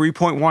for only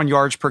 3.1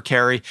 yards per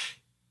carry.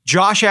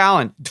 Josh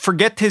Allen,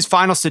 forget his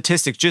final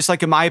statistics. Just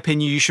like in my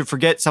opinion, you should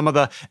forget some of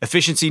the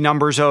efficiency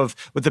numbers of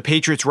what the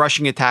Patriots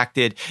rushing attack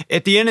did.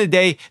 At the end of the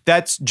day,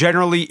 that's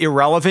generally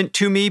irrelevant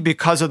to me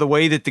because of the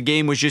way that the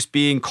game was just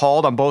being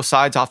called on both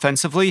sides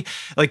offensively.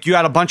 Like you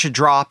had a bunch of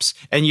drops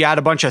and you had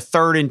a bunch of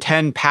 3rd and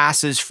 10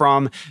 passes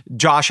from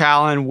Josh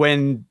Allen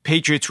when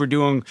Patriots were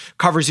doing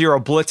cover zero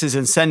blitzes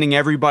and sending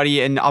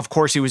everybody. And of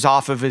course, he was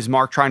off of his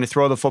mark trying to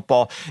throw the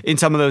football in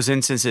some of those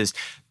instances.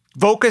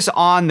 Focus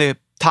on the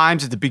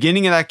times at the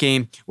beginning of that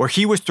game where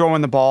he was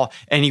throwing the ball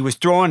and he was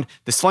throwing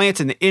the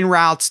slants and the in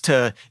routes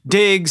to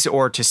Diggs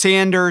or to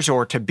Sanders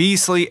or to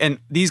Beasley. And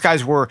these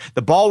guys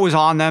the ball was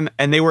on them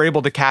and they were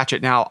able to catch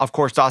it. Now, of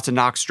course, Dawson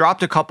Knox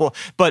dropped a couple,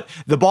 but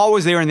the ball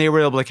was there and they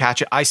were able to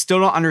catch it. I still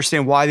don't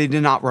understand why they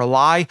did not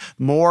rely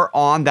more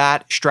on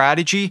that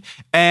strategy.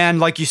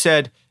 And like you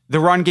said, the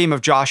run game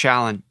of Josh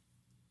Allen,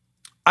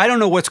 I don't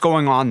know what's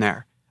going on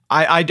there.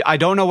 I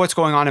don't know what's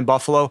going on in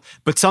Buffalo,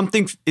 but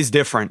something is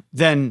different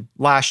than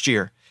last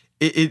year.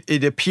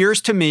 It appears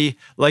to me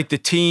like the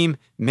team,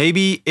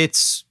 maybe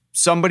it's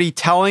somebody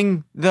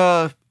telling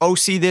the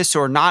OC this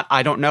or not,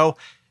 I don't know.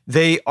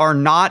 They are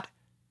not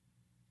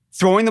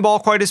throwing the ball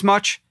quite as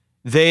much.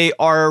 They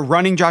are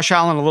running Josh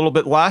Allen a little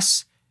bit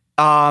less.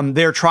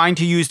 They're trying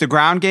to use the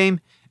ground game,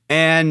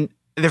 and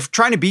they're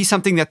trying to be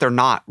something that they're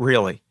not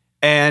really.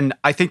 And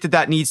I think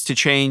that needs to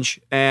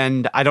change,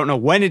 and I don't know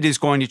when it is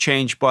going to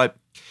change, but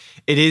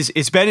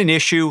it's been an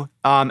issue,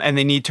 and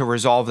they need to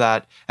resolve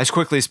that as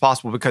quickly as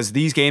possible because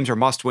these games are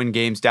must-win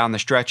games down the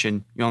stretch,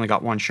 and you only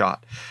got one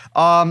shot.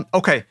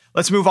 Okay,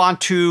 let's move on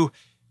to,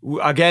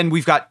 again,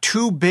 we've got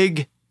 2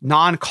 big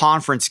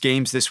non-conference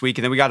games this week,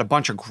 and then we got a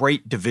bunch of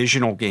great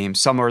divisional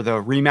games. Some are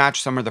the rematch,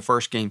 some are the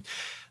first game.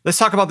 Let's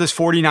talk about this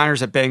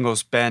 49ers at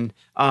Bengals, Ben.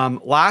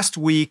 Last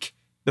week,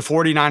 the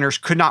 49ers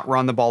could not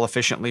run the ball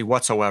efficiently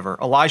whatsoever.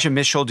 Elijah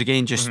Mitchell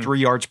gained just 3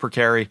 yards per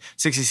carry,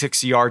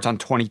 66 yards on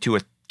 22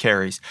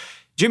 carries.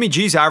 Jimmy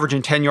G's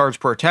averaging 10 yards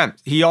per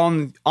attempt. He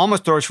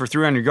almost throws for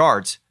 300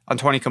 yards on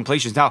 20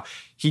 completions. Now,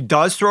 he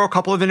does throw a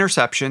couple of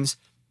interceptions,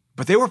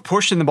 but they were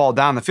pushing the ball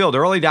down the field.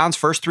 Early downs,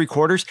 first 3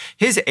 quarters,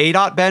 his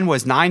ADOT, Ben,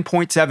 was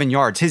 9.7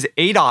 yards. His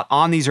ADOT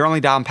on these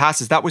early down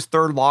passes, that was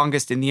 3rd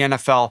longest in the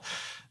NFL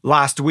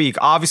last week.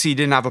 Obviously, he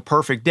didn't have a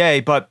perfect day,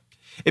 but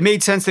it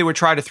made sense they would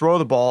try to throw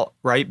the ball,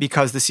 right?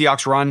 Because the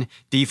Seahawks run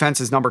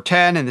defense is number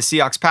 10 and the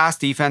Seahawks pass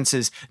defense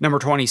is number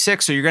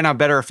 26. So you're going to have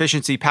better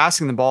efficiency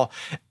passing the ball.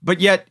 But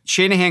yet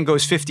Shanahan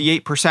goes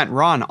 58%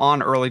 run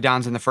on early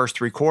downs in the first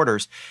 3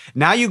 quarters.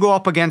 Now you go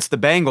up against the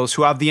Bengals,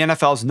 who have the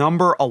NFL's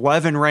number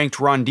 11 ranked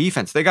run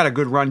defense. They got a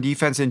good run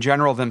defense in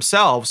general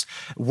themselves,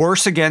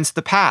 worse against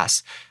the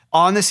pass.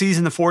 On the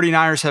season, the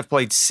 49ers have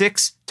played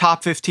 6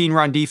 top 15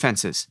 run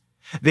defenses.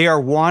 They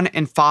are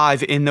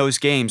 1-5 in those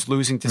games,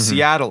 losing to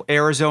Seattle,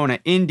 Arizona,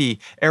 Indy,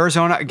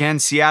 Arizona again,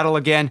 Seattle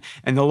again,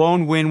 and the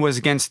lone win was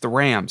against the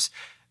Rams.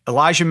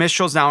 Elijah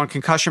Mitchell's now in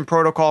concussion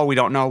protocol. We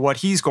don't know what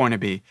he's going to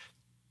be.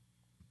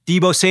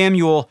 Deebo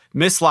Samuel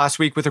missed last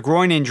week with a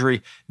groin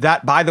injury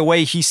that, by the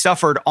way, he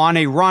suffered on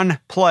a run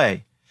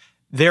play.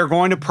 They're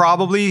going to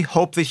probably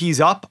hope that he's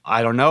up.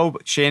 I don't know.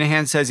 But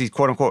Shanahan says he's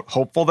quote unquote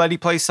hopeful that he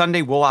plays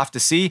Sunday. We'll have to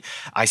see.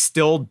 I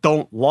still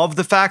don't love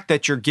the fact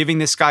that you're giving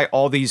this guy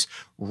all these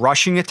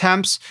rushing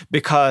attempts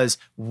because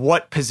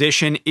what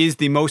position is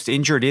the most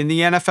injured in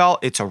the NFL?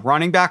 It's a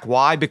running back.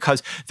 Why?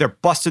 Because they're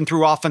busting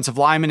through offensive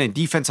linemen and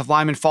defensive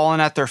linemen falling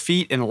at their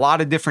feet, and a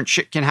lot of different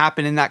shit can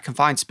happen in that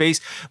confined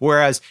space.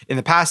 Whereas in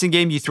the passing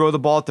game, you throw the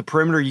ball at the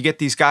perimeter, you get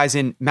these guys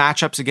in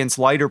matchups against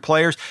lighter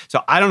players.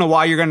 So I don't know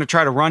why you're going to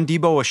try to run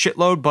Deebo a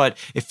shitload, but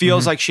it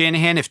feels like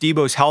Shanahan, if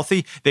Deebo's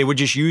healthy, they would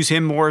just use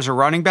him more as a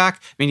running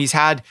back. I mean, he's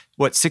had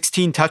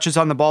 16 touches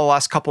on the ball the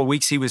last couple of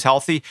weeks he was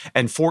healthy,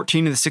 and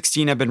 14 of the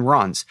 16 have been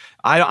runs.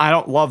 I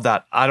don't love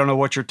that. I don't know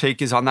what your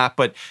take is on that,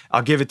 but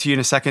I'll give it to you in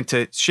a second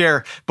to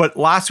share. But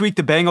last week,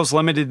 the Bengals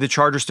limited the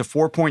Chargers to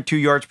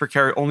 4.2 yards per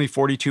carry, only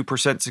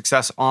 42%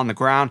 success on the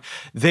ground.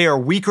 They are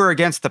weaker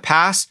against the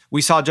pass.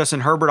 We saw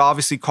Justin Herbert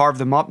obviously carve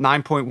them up,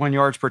 9.1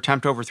 yards per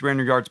attempt, over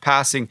 300 yards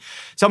passing.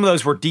 Some of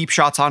those were deep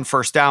shots on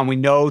first down. We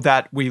know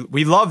that we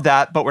love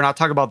that, but we're not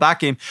talking about that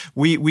game.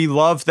 We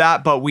love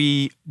that, but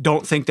we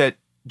don't think that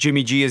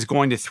Jimmy G is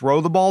going to throw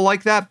the ball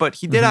like that, but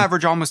he did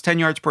average almost 10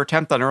 yards per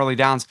attempt on early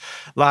downs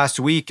last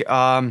week.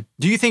 Do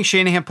you think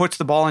Shanahan puts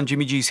the ball in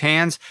Jimmy G's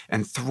hands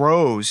and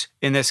throws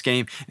in this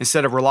game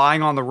instead of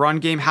relying on the run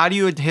game? How do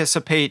you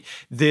anticipate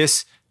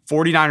this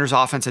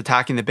 49ers offense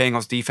attacking the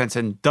Bengals defense,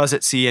 and does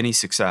it see any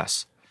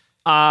success?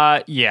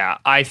 Yeah,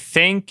 I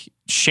think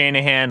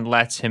Shanahan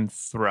lets him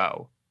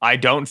throw. I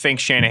don't think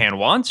Shanahan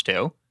wants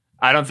to.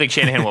 I don't think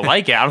Shanahan will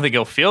like it. I don't think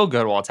he'll feel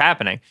good while it's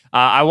happening.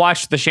 I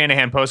watched the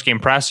Shanahan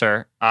postgame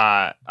presser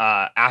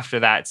after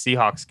that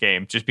Seahawks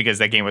game, just because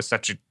that game was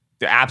such a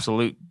the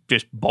absolute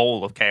just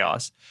bowl of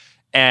chaos.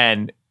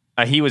 And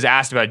he was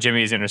asked about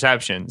Jimmy's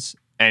interceptions.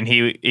 And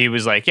he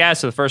was like, yeah,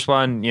 so the first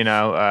one, we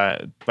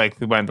went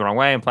the wrong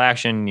way in play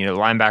action. The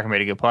linebacker made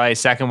a good play.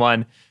 Second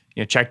one,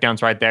 check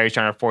down's right there. He's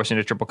trying to force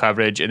into triple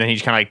coverage. And then he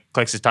just kind of like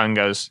clicks his tongue and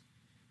goes,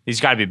 he's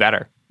got to be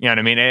better. You know what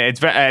I mean?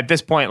 It's at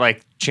this point,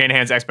 like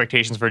Shanahan's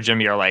expectations for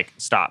Jimmy are like,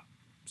 stop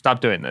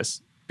doing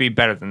this. Be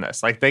better than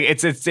this. Like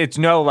it's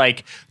no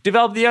like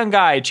develop the young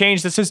guy,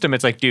 change the system.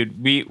 It's like,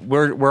 dude,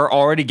 we're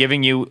already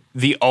giving you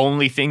the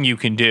only thing you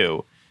can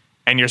do.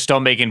 And you're still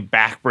making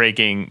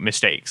back-breaking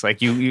mistakes. Like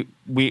we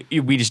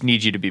just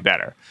need you to be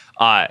better.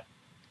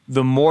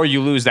 The more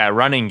you lose that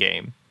running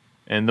game,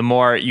 and the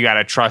more you got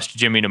to trust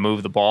Jimmy to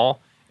move the ball,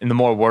 and the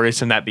more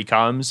worrisome that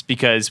becomes.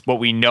 Because what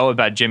we know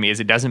about Jimmy is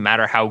it doesn't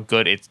matter how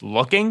good it's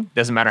looking,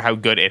 doesn't matter how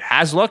good it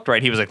has looked.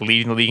 Right? He was like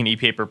leading the league in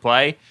EPA per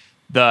play.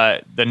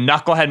 The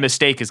knucklehead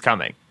mistake is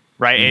coming.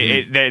 Right?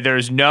 Mm-hmm.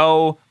 There's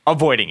no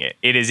avoiding it.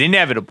 It is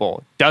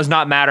inevitable. Does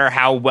not matter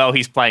how well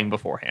he's playing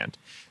beforehand.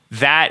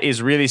 That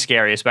is really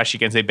scary, especially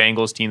against a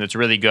Bengals team that's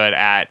really good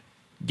at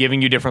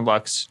giving you different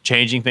looks,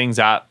 changing things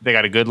up. They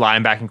got a good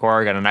linebacking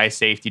core, got a nice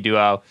safety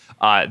duo.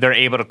 They're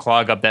able to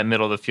clog up that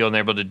middle of the field and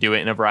they're able to do it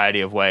in a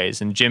variety of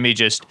ways. And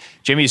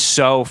Jimmy's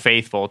so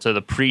faithful to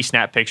the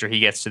pre-snap picture he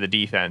gets to the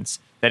defense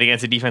that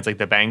against a defense like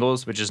the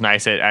Bengals, which is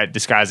nice at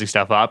disguising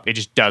stuff up, it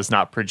just does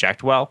not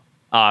project well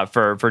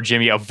for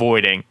Jimmy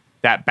avoiding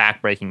that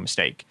back-breaking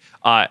mistake.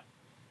 The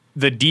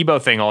Debo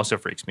thing also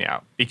freaks me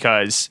out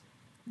because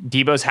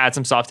Debo's had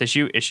some soft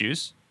tissue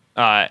issues.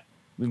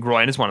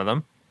 Groin is one of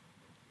them.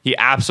 He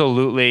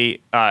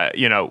absolutely,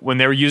 when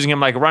they were using him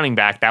like a running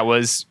back, that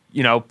was,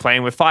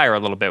 playing with fire a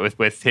little bit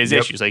with his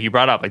issues. Like you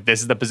brought up, like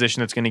this is the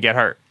position that's going to get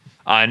hurt.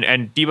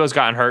 And Debo's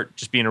gotten hurt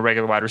just being a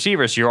regular wide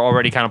receiver, so you're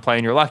already kind of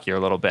playing your luck here a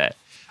little bit.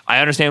 I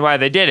understand why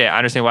they did it. I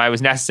understand why it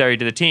was necessary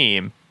to the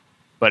team,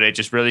 but it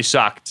just really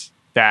sucked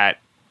that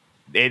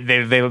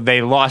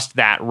they lost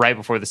that right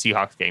before the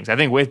Seahawks games. I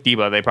think with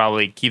Debo, they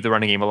probably keep the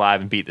running game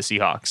alive and beat the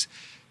Seahawks.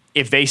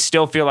 If they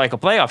still feel like a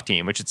playoff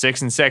team, which at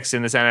 6-6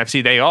 in this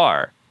NFC they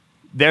are,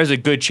 there's a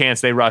good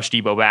chance they rush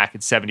Debo back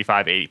at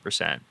 75,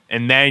 80%.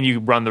 And then you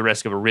run the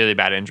risk of a really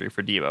bad injury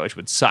for Debo, which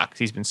would suck.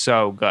 He's been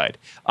so good.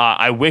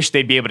 I wish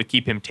they'd be able to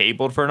keep him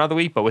tabled for another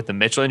week, but with the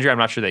Mitchell injury, I'm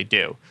not sure they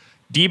do.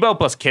 Debo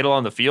plus Kittle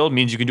on the field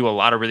means you can do a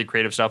lot of really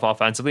creative stuff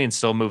offensively and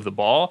still move the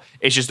ball.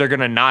 It's just they're going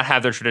to not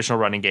have their traditional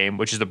running game,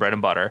 which is the bread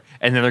and butter,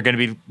 and then they're going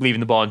to be leaving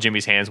the ball in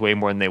Jimmy's hands way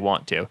more than they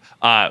want to.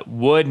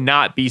 Would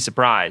not be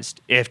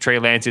surprised if Trey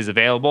Lance is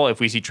available,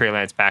 if we see Trey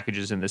Lance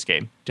packages in this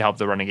game to help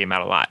the running game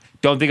out a lot.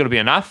 Don't think it'll be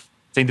enough.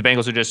 I think the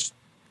Bengals are just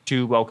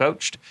too well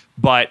coached.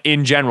 But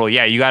in general,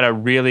 yeah, you got to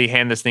really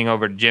hand this thing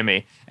over to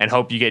Jimmy and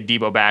hope you get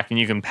Debo back and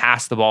you can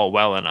pass the ball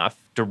well enough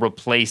to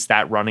replace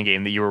that running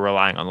game that you were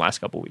relying on the last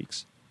couple of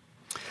weeks.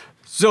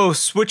 So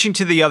switching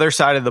to the other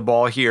side of the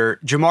ball here,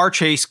 Jamar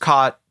Chase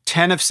caught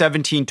 10 of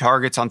 17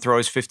 targets on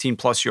throws, 15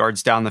 plus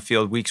yards down the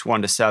field, weeks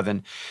 1 to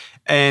 7,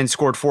 and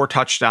scored 4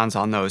 touchdowns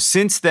on those.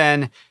 Since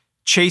then,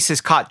 Chase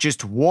has caught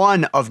just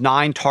 1 of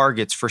 9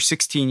 targets for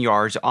 16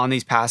 yards on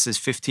these passes,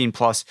 15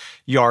 plus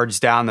yards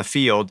down the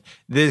field.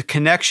 The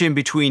connection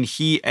between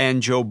he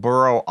and Joe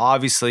Burrow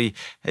obviously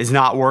is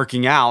not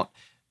working out,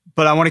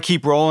 but I want to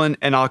keep rolling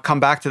and I'll come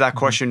back to that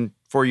question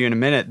for you in a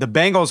minute. The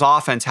Bengals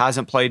offense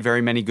hasn't played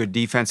very many good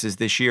defenses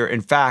this year.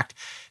 In fact,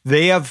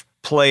 they have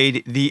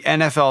played the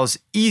NFL's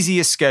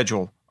easiest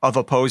schedule of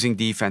opposing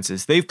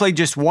defenses. They've played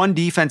just one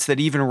defense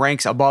that even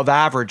ranks above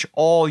average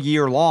all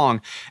year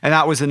long, and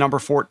that was the number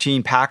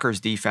 14 Packers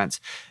defense.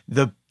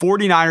 The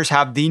 49ers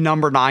have the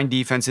number 9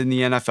 defense in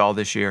the NFL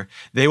this year.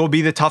 They will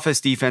be the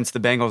toughest defense the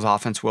Bengals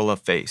offense will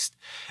have faced.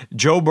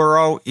 Joe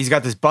Burrow, he's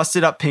got this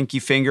busted up pinky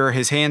finger.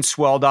 His hand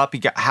swelled up. He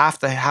got half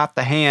the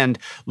hand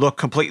looked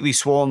completely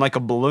swollen like a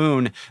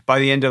balloon by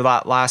the end of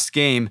that last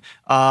game.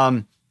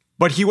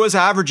 But he was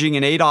averaging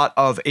an ADOT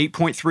of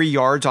 8.3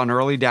 yards on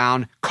early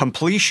down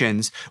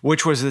completions,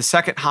 which was the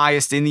second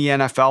highest in the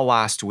NFL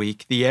last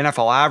week. The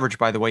NFL average,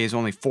 by the way, is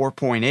only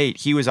 4.8.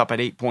 He was up at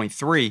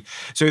 8.3.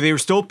 So they were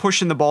still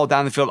pushing the ball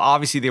down the field.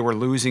 Obviously, they were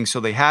losing, so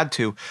they had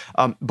to.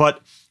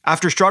 But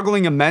after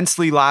struggling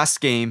immensely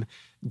last game,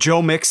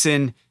 Joe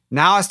Mixon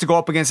now has to go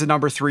up against the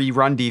number 3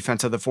 run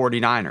defense of the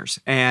 49ers.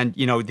 And,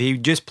 they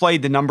just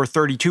played the number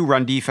 32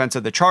 run defense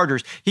of the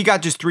Chargers. He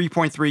got just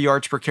 3.3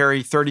 yards per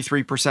carry,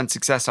 33%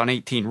 success on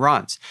 18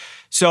 runs.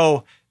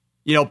 So,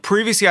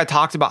 previously I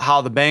talked about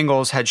how the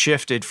Bengals had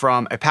shifted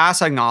from a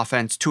passing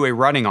offense to a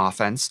running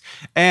offense,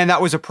 and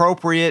that was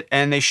appropriate,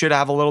 and they should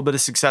have a little bit of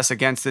success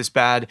against this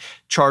bad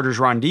Chargers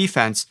run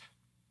defense.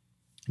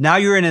 Now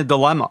you're in a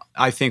dilemma,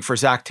 I think, for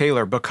Zach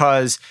Taylor,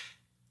 because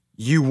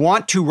you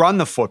want to run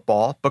the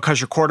football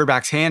because your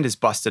quarterback's hand is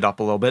busted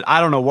up a little bit.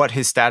 I don't know what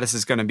his status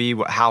is going to be,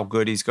 how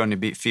good he's going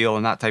to feel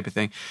and that type of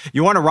thing.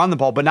 You want to run the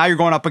ball, but now you're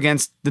going up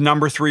against the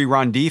number 3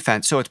 run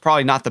defense. So it's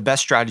probably not the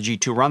best strategy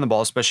to run the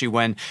ball, especially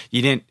when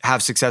you didn't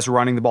have success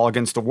running the ball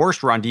against the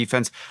worst run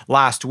defense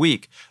last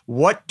week.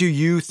 What do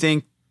you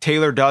think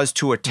Taylor does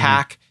to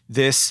attack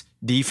this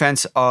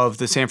defense of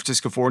the San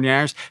Francisco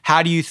 49ers.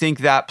 How do you think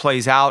that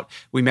plays out?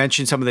 We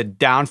mentioned some of the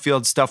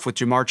downfield stuff with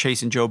Jamar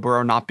Chase and Joe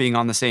Burrow not being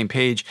on the same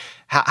page.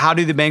 How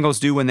do the Bengals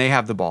do when they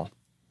have the ball?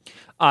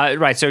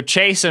 Right. So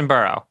Chase and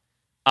Burrow.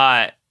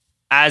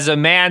 As a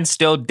man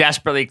still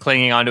desperately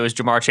clinging onto his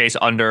Jamar Chase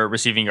under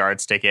receiving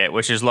yards ticket,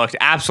 which has looked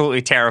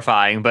absolutely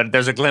terrifying, but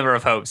there's a glimmer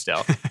of hope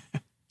still.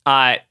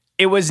 While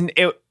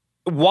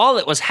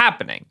it was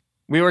happening,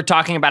 we were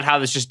talking about how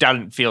this just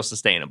doesn't feel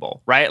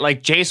sustainable, right?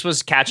 Like Chase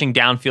was catching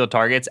downfield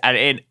targets at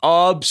an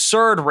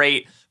absurd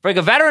rate for like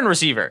a veteran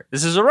receiver.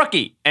 This is a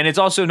rookie, and it's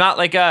also not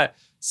like a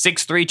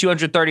 6'3",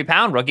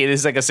 230-pound rookie.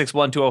 This is like a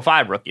 6'1",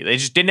 205 rookie. They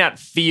just did not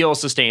feel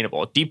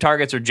sustainable. Deep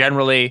targets are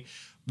generally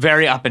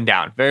very up and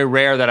down. Very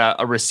rare that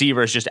a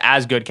receiver is just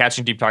as good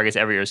catching deep targets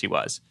every year as he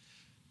was.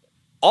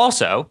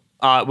 Also,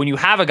 when you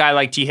have a guy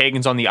like T.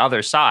 Higgins on the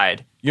other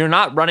side, you're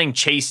not running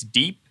Chase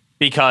deep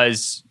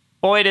because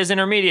Boyd is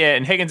intermediate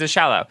and Higgins is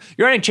shallow.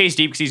 You're running Chase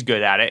deep because he's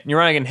good at it, and you're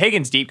running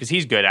Higgins deep because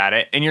he's good at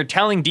it, and you're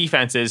telling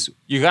defenses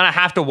you're going to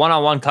have to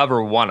one-on-one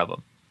cover one of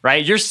them,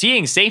 right? You're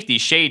seeing safety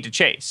shade to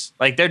Chase.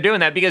 Like, they're doing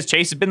that because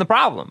Chase has been the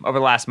problem over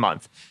the last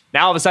month.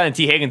 Now, all of a sudden,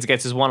 T. Higgins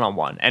gets his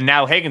one-on-one, and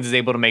now Higgins is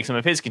able to make some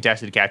of his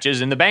contested catches,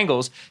 and the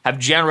Bengals have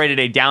generated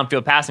a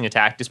downfield passing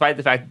attack, despite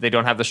the fact that they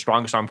don't have the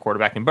strongest arm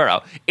quarterback in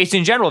Burrow. It's,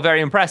 in general, very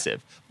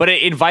impressive, but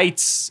it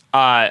invites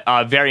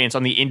variance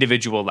on the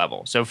individual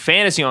level. So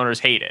fantasy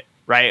owners hate it,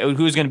 right?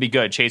 Who's going to be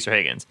good, Chase or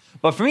Higgins?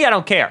 But for me, I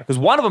don't care, because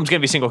one of them is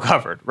going to be single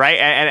covered, right?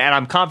 And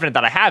I'm confident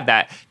that I have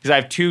that because I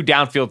have two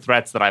downfield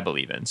threats that I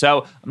believe in.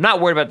 So I'm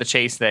not worried about the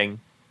Chase thing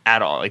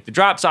at all. Like, the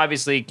drops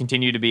obviously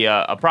continue to be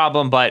a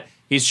problem, but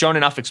he's shown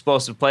enough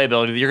explosive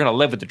playability that you're going to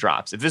live with the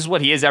drops. If this is what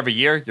he is every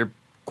year, you're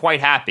quite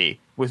happy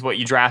with what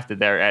you drafted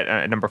there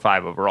at number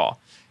 5 overall.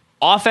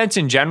 Offense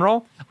in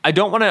general, I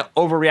don't want to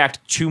overreact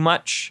too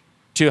much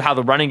to how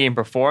the running game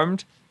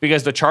performed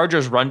because the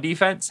Chargers' run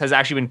defense has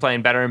actually been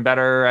playing better and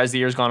better as the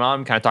year's gone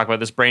on. Kind of talk about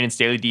this Brandon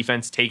Staley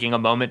defense taking a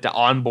moment to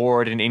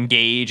onboard and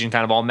engage and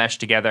kind of all mesh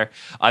together.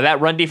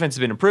 That run defense has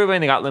been improving.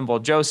 They got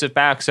Linval Joseph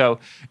back. So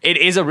it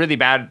is a really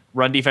bad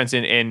run defense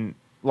in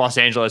Los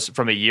Angeles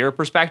from a year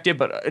perspective,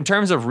 but in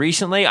terms of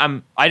recently, I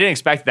didn't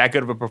expect that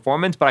good of a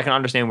performance, but I can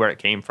understand where it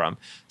came from.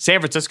 San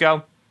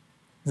Francisco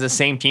is the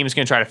same team is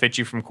going to try to fit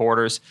you from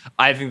quarters.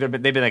 I think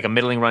they've been like a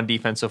middling run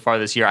defense so far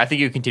this year. I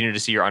think you continue to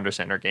see your under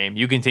center game.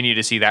 You continue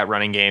to see that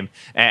running game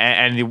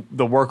and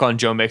the work on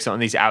Joe Mixon on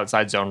these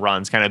outside zone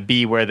runs kind of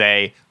be where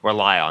they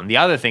rely on. The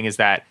other thing is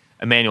that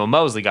Emmanuel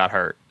Mosley got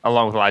hurt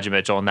along with Elijah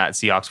Mitchell in that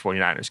Seahawks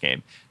 49ers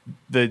game.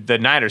 The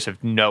Niners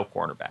have no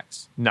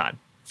cornerbacks, none.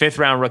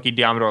 5th-round rookie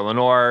Diamador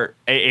Lenore,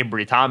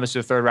 Avery Thomas,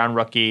 your 3rd-round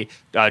rookie,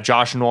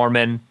 Josh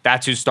Norman.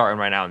 That's who's starting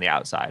right now on the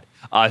outside.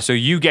 So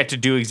you get to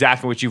do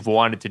exactly what you've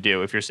wanted to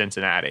do if you're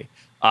Cincinnati.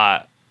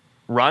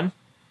 Run,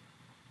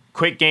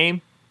 quick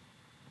game,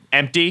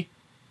 empty,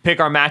 pick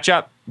our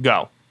matchup,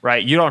 go.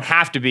 Right? You don't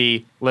have to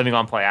be living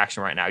on play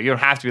action right now. You don't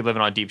have to be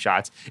living on deep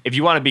shots. If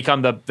you want to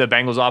become the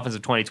Bengals offense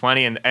of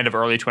 2020 and end of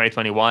early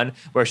 2021,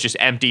 where it's just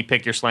empty,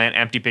 pick your slant,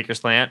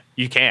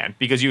 you can,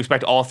 because you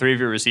expect all 3 of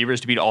your receivers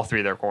to beat all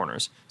 3 of their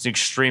corners. It's an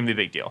extremely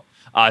big deal.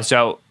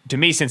 So to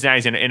me,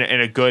 Cincinnati's in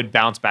a good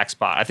bounce back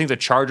spot. I think the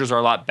Chargers are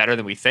a lot better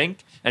than we think,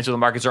 and so the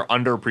markets are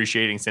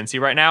underappreciating Cincy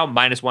right now.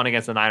 -1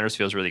 against the Niners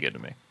feels really good to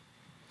me.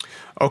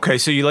 Okay,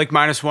 so you like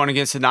 -1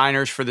 against the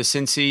Niners for the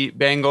Cincy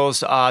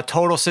Bengals.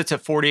 Total sits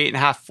at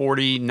 48.5,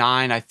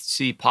 49. I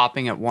see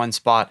popping at one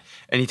spot.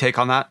 Any take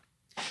on that?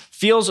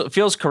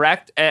 Feels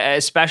correct,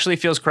 especially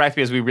feels correct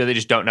because we really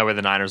just don't know where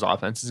the Niners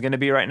offense is going to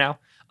be right now.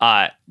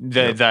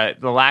 The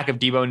lack of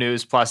Debo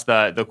news plus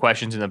the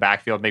questions in the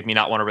backfield make me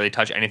not want to really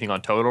touch anything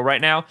on total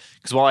right now,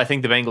 because while I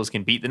think the Bengals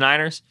can beat the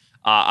Niners,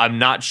 I'm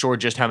not sure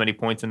just how many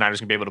points the Niners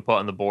can be able to put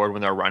on the board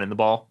when they're running the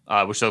ball,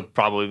 which they'll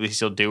probably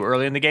still do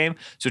early in the game.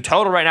 So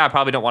total right now, I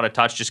probably don't want to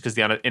touch just because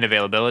the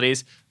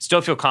inavailabilities.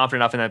 Still feel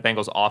confident enough in that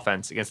Bengals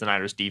offense against the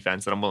Niners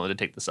defense that I'm willing to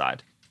take the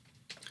side.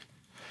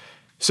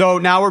 So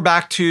now we're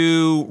back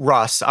to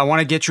Russ. I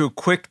want to get you a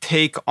quick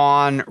take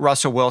on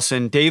Russell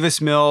Wilson.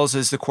 Davis Mills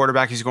is the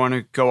quarterback he's going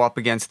to go up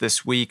against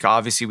this week.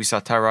 Obviously, we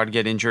saw Tyrod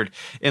get injured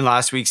in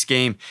last week's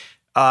game.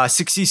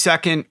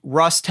 60-second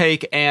Russ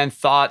take and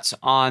thoughts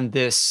on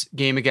this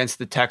game against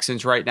the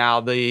Texans right now.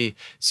 The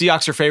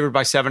Seahawks are favored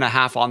by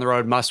 7.5 on the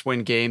road,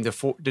 must-win game.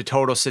 The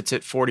total sits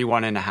at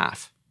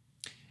 41.5.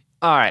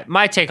 All right,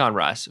 my take on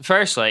Russ.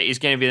 Firstly, he's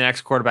going to be the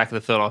next quarterback of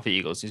the Philadelphia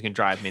Eagles. He's going to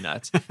drive me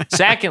nuts.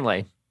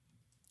 Secondly,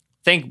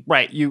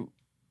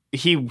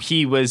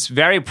 he was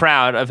very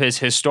proud of his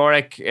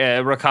historic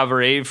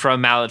recovery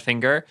from mallet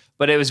finger,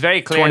 but it was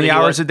very clear 20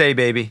 hours a day,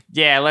 baby.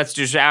 Yeah, let's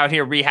just out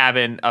here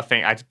rehabbing a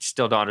finger. I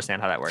still don't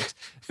understand how that works.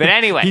 But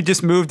anyway. He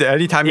just moved it.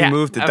 Anytime he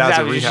moved it, that's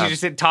a rehab.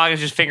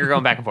 Just finger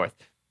going back and forth.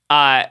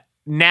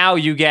 Now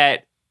you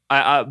get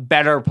a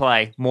better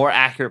play, more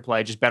accurate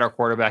play, just better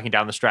quarterbacking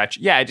down the stretch.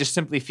 Yeah, it just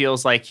simply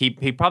feels like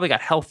he probably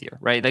got healthier,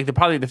 right? Like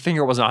the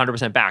finger wasn't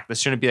 100% back. This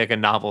shouldn't be like a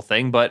novel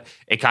thing, but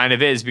it kind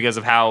of is because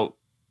of how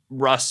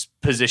Russ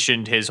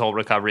positioned his whole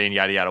recovery and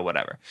yada, yada,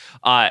 whatever.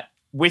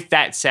 With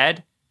that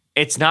said,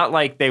 it's not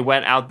like they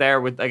went out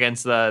there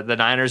against the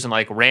Niners and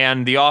like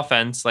ran the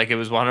offense like it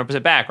was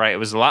 100% back, right? It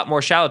was a lot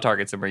more shallow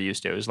targets than we're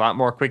used to. It was a lot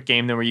more quick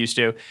game than we're used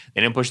to.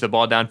 They didn't push the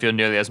ball downfield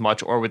nearly as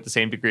much or with the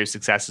same degree of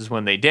success as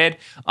when they did.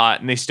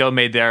 And they still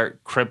made their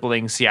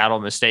crippling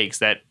Seattle mistakes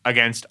that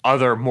against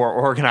other more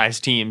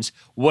organized teams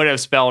would have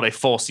spelled a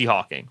full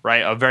Seahawking,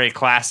 right? A very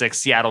classic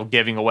Seattle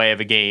giving away of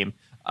a game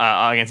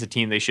against a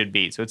team they should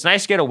beat. So it's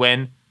nice to get a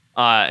win.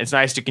 It's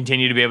nice to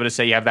continue to be able to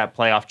say you have that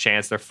playoff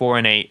chance. They're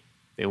 4-8.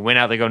 They win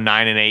out, they go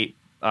 9-8,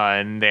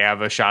 and they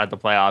have a shot at the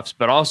playoffs.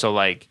 But also,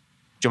 like,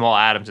 Jamal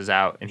Adams is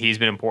out, and he's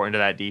been important to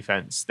that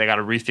defense. They got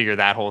to refigure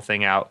that whole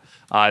thing out.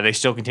 They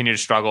still continue to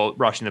struggle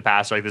rushing the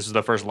passer. Like, this is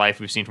the first life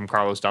we've seen from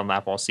Carlos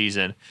Dunlap all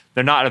season.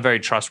 They're not a very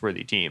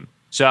trustworthy team.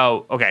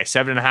 So, okay,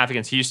 7.5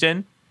 against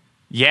Houston.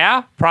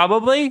 Yeah,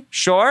 probably.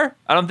 Sure.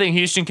 I don't think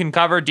Houston can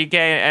cover DK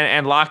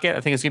and Lockett.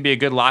 I think it's going to be a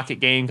good Lockett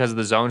game because of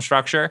the zone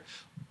structure.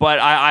 But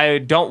I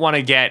don't want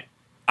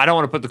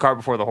to put the cart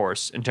before the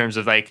horse in terms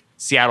of like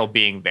Seattle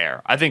being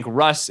there. I think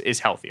Russ is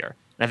healthier.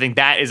 And I think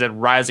that is a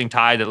rising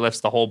tide that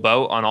lifts the whole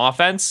boat on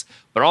offense.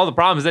 But all the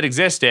problems that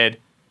existed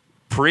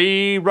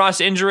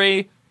pre-Russ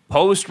injury,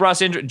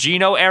 post-Russ injury,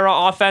 Geno era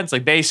offense,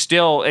 like they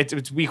still,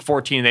 it's week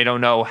 14. They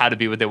don't know how to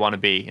be what they want to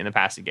be in the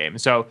passing game.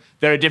 So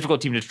they're a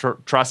difficult team to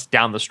trust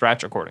down the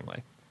stretch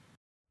accordingly.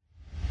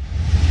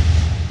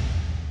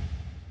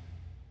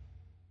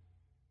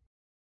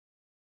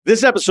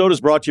 This episode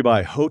is brought to you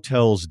by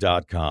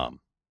Hotels.com.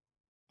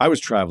 I was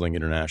traveling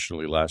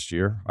internationally last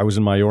year. I was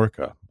in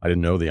Mallorca. I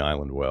didn't know the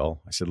island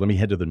well. I said, let me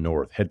head to the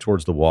north, head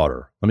towards the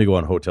water. Let me go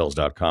on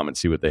Hotels.com and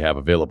see what they have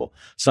available.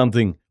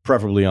 Something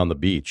preferably on the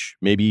beach,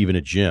 maybe even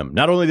a gym.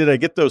 Not only did I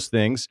get those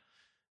things,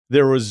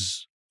 there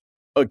was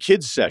a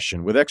kids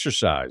session with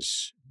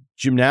exercise,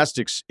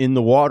 gymnastics in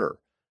the water,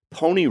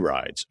 pony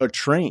rides, a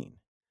train.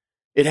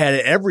 It had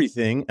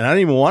everything, and I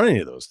didn't even want any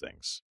of those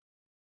things.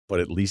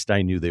 But at least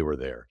I knew they were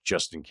there,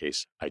 just in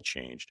case I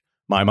changed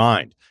my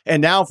mind.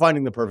 And now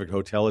finding the perfect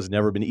hotel has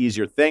never been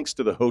easier thanks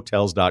to the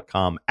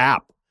Hotels.com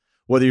app.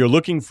 Whether you're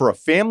looking for a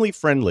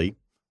family-friendly,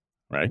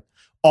 right,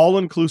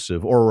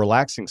 all-inclusive or a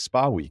relaxing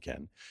spa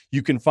weekend,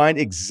 you can find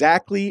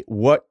exactly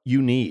what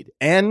you need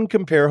and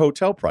compare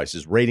hotel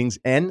prices, ratings,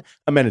 and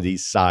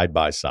amenities side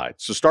by side.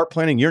 So start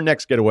planning your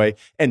next getaway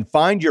and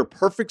find your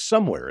perfect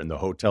somewhere in the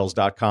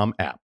Hotels.com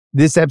app.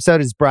 This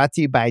episode is brought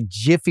to you by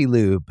Jiffy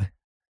Lube.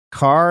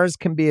 Cars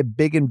can be a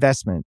big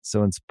investment,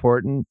 so it's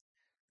important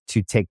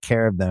to take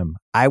care of them.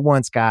 I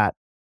once got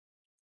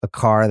a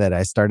car that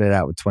I started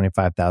out with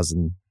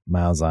 25,000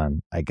 miles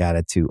on. I got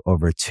it to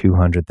over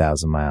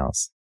 200,000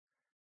 miles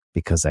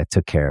because I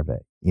took care of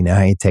it. You know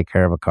how you take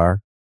care of a car?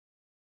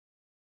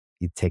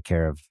 You take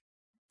care of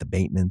the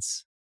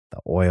maintenance, the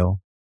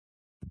oil,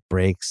 the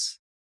brakes,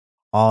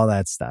 all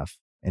that stuff.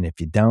 And if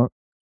you don't,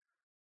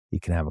 you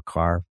can have a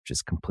car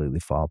just completely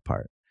fall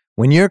apart.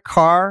 When your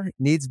car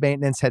needs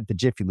maintenance, head to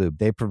Jiffy Lube.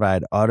 They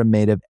provide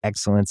automotive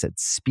excellence at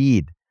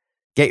speed.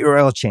 Get your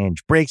oil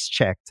change, brakes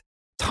checked,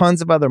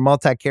 tons of other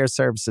multi-care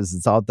services.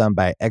 It's all done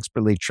by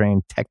expertly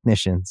trained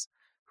technicians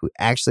who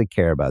actually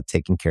care about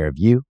taking care of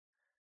you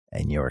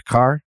and your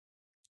car.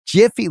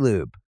 Jiffy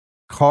Lube,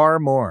 car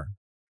more.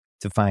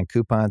 To find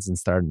coupons and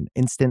start an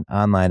instant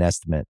online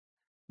estimate,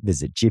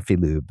 visit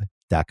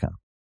jiffylube.com.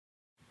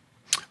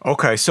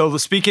 Okay, so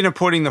speaking of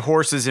putting the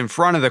horses in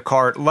front of the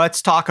cart, let's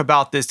talk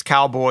about this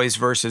Cowboys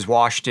versus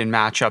Washington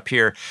matchup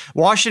here.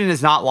 Washington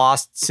has not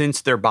lost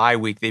since their bye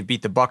week. They've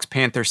beat the Bucs,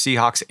 Panthers,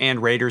 Seahawks,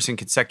 and Raiders in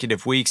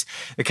consecutive weeks.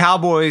 The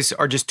Cowboys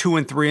are just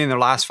 2-3 in their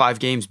last 5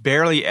 games,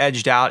 barely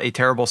edged out a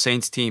terrible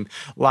Saints team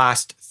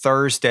last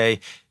Thursday.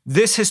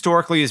 This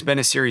historically has been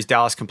a series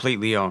Dallas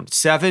completely owned.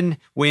 7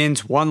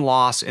 wins, 1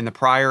 loss in the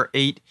prior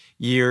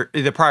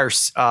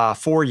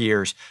 4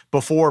 years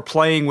before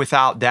playing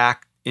without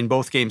Dak. In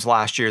both games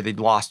last year, they'd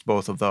lost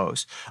both of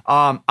those.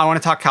 I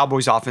want to talk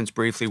Cowboys offense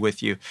briefly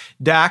with you.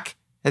 Dak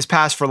has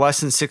passed for less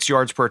than 6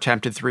 yards per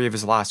attempt in 3 of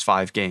his last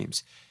 5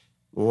 games.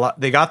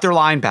 They got their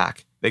line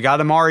back. They got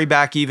Amari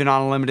back even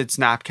on a limited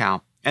snap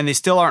count. And they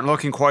still aren't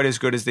looking quite as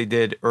good as they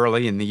did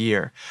early in the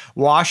year.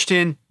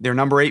 Washington, they're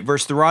number 8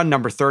 versus the run,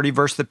 number 30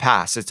 versus the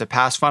pass. It's a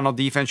pass funnel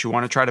defense. You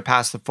want to try to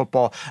pass the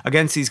football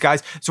against these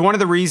guys. So one of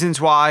the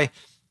reasons why,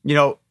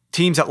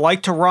 teams that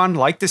like to run,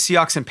 like the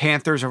Seahawks and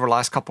Panthers over the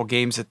last couple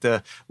games that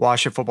the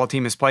Washington football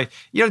team has played,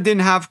 didn't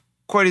have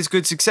quite as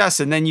good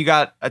success. And then you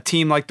got a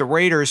team like the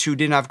Raiders who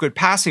didn't have good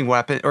passing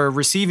weapon or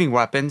receiving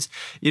weapons.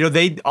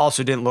 They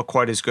also didn't look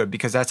quite as good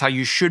because that's how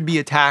you should be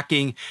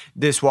attacking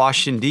this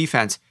Washington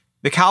defense.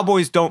 The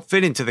Cowboys don't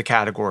fit into the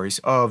categories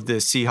of the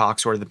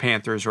Seahawks or the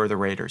Panthers or the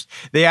Raiders.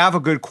 They have a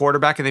good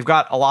quarterback and they've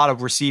got a lot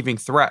of receiving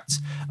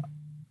threats.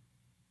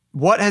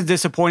 What has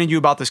disappointed you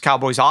about this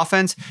Cowboys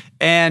offense?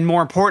 And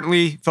more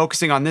importantly,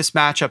 focusing on this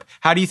matchup,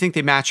 how do you think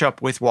they match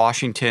up with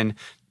Washington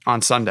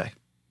on Sunday?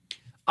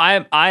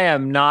 I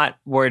am not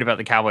worried about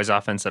the Cowboys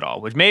offense at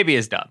all, which maybe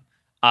is dumb.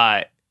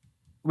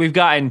 We've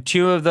gotten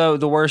 2 of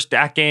the worst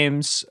Dak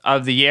games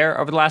of the year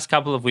over the last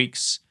couple of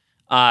weeks.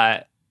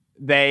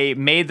 They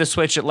made the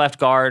switch at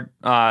left guard,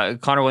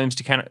 Connor Williams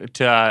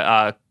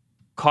to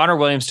Connor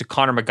Williams to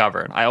Connor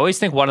McGovern. I always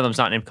think one of them's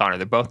not named Connor.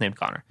 They're both named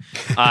Connor.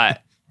 That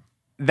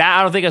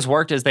I don't think has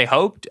worked as they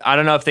hoped. I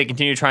don't know if they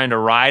continue trying to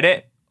ride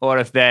it or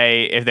if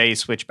they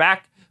switch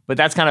back, but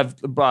that's kind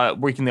of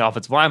weakening the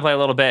offensive line play a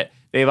little bit.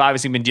 They've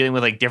obviously been dealing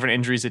with like different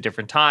injuries at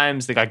different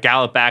times. They got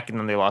Gallup back, and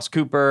then they lost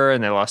Cooper,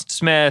 and they lost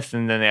Smith,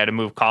 and then they had to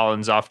move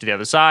Collins off to the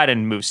other side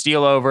and move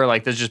Steele over.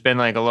 Like there's just been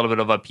like a little bit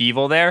of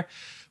upheaval there.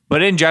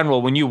 But in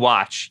general, when you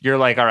watch, you're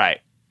like, all right,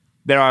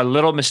 there are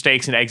little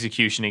mistakes in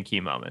execution in key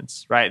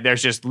moments, right?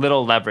 There's just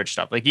little leverage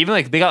stuff. Like even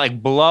like they got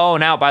like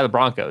blown out by the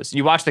Broncos.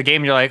 You watch the game,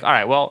 and you're like, all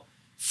right, well,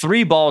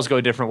 3 balls go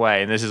a different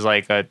way, and this is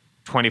like a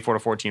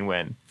 24-14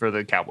 win for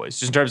the Cowboys,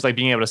 just in terms of like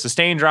being able to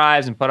sustain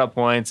drives and put up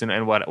points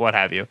and what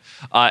have you.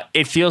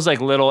 It feels like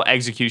little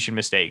execution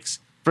mistakes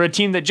for a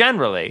team that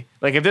generally,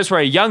 like if this were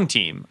a young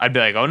team, I'd be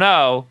like, oh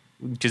no,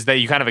 because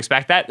you kind of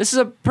expect that. This is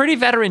a pretty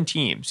veteran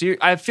team. So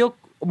I feel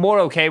more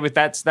okay with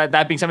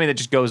that being something that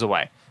just goes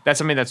away. That's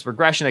something that's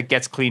regression that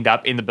gets cleaned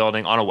up in the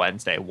building on a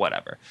Wednesday,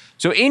 whatever.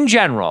 So in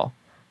general,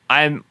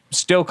 I'm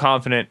still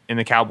confident in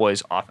the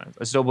Cowboys offense.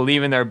 I still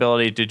believe in their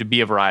ability to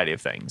be a variety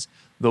of things.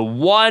 The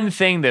one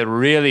thing that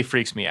really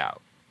freaks me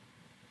out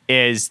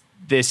is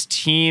this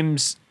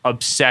team's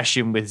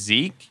obsession with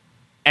Zeke.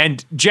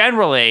 And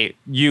generally,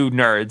 you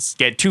nerds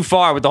get too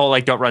far with the whole,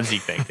 like, don't run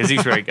Zeke thing, because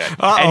Zeke's very good.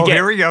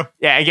 Here we go.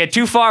 Yeah, and get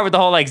too far with the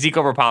whole, like, Zeke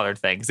over Pollard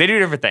thing, because they do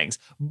different things.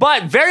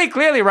 But very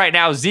clearly right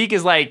now, Zeke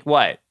is, like,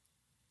 what,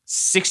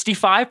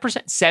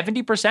 65%,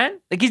 70%?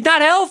 Like, he's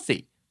not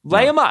healthy.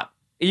 Lay him up.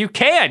 You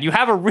can. You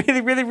have a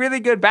really, really, really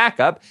good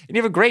backup, and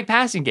you have a great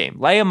passing game.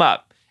 Lay him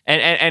up.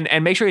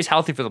 And make sure he's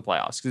healthy for the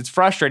playoffs, because it's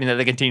frustrating that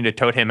they continue to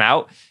tote him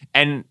out.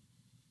 And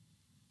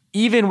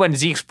even when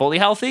Zeke's fully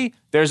healthy,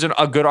 there's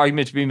a good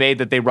argument to be made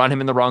that they run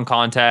him in the wrong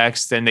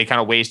context and they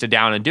kind of waste it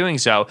down in doing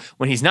so.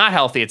 When he's not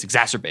healthy, it's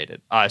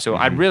exacerbated. So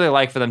I'd really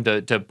like for them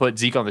to put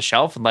Zeke on the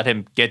shelf and let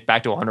him get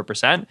back to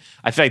 100%.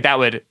 I feel like that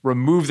would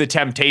remove the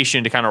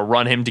temptation to kind of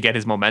run him to get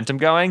his momentum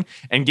going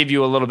and give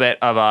you a little bit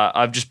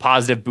of just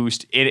positive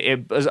boost,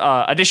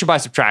 addition by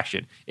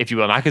subtraction, if you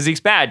will. Not because Zeke's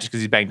bad, just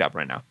because he's banged up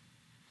right now.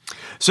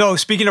 So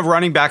speaking of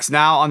running backs,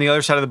 now on the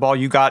other side of the ball,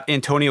 you got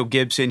Antonio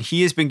Gibson.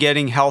 He has been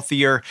getting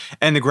healthier,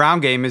 and the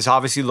ground game has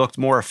obviously looked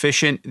more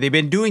efficient. They've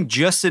been doing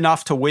just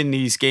enough to win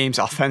these games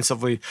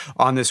offensively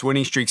on this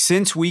winning streak.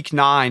 Since week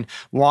 9,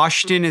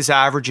 Washington is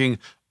averaging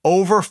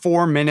over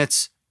 4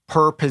 minutes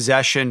per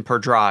possession per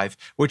drive,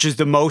 which is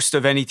the most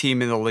of any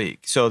team in the league.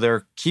 So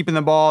they're keeping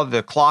the ball,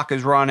 the clock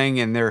is running,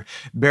 and they're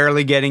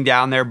barely getting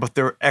down there, but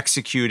they're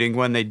executing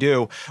when they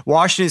do.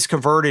 Washington has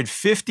converted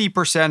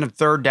 50% of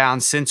third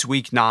downs since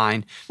week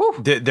 9.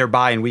 Their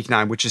bye in week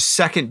 9, which is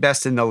second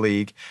best in the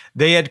league.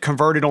 They had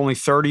converted only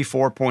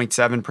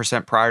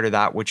 34.7% prior to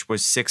that, which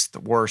was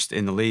 6th worst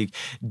in the league.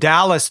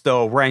 Dallas,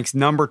 though, ranks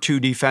number 2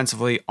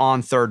 defensively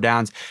on third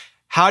downs.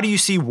 How do you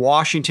see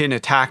Washington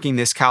attacking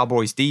this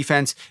Cowboys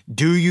defense?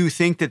 Do you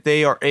think that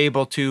they are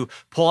able to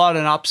pull out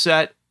an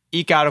upset,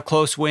 eke out a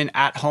close win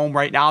at home?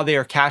 Right now, they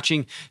are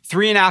catching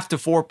 3.5 to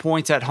 4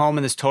 points at home,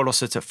 and this total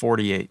sits at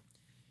 48.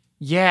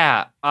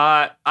 Yeah,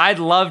 I'd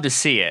love to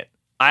see it.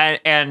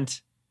 And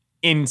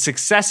in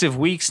successive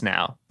weeks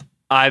now,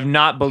 I've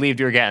not believed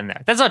you're getting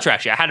there. That's not true,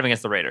 actually. I had them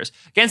against the Raiders.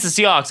 Against the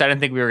Seahawks, I didn't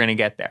think we were going to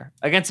get there.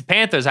 Against the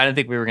Panthers, I didn't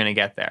think we were going to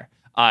get there.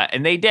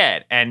 And they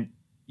did. And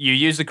you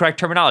use the correct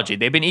terminology.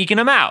 They've been eking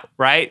them out,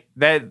 right?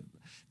 They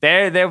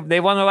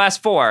won their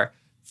last 4.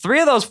 3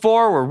 of those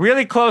 4 were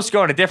really close,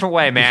 going a different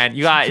way, man.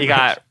 You got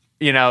a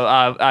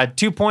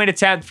 2-point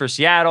attempt for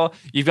Seattle.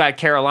 You've got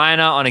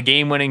Carolina on a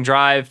game-winning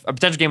drive, a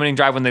potential game-winning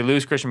drive when they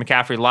lose Christian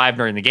McCaffrey live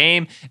during the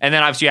game. And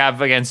then obviously you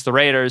have against the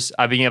Raiders,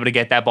 being able to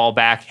get that ball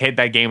back, hit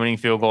that game-winning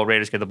field goal,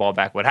 Raiders get the ball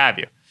back, what have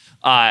you.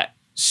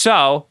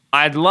 So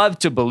I'd love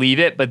to believe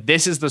it, but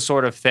this is the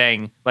sort of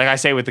thing, like I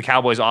say with the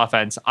Cowboys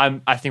offense, I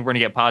think we're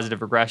going to get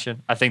positive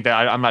regression. I think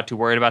that I'm not too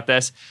worried about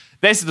this.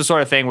 This is the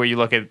sort of thing where you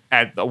look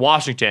at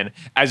Washington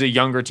as a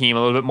younger team, a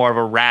little bit more of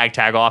a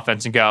ragtag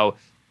offense, and go,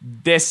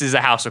 this is a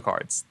house of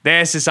cards.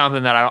 This is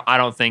something that I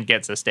don't think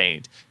gets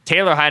sustained.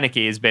 Taylor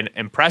Heineke has been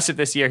impressive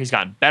this year. He's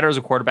gotten better as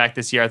a quarterback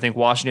this year. I think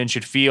Washington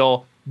should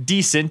feel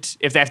decent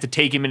if they have to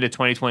take him into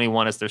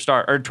 2021 as their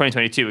start, or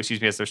 2022,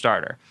 as their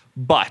starter.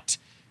 But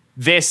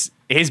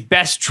his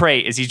best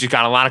trait is he's just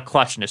got a lot of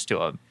clutchness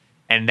to him.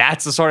 And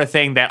that's the sort of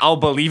thing that I'll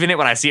believe in it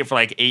when I see it for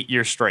like 8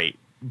 years straight.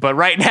 But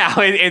right now,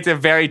 it's a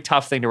very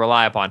tough thing to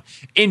rely upon.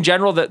 In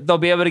general, they'll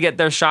be able to get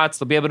their shots.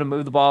 They'll be able to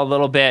move the ball a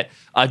little bit.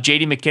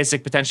 J.D.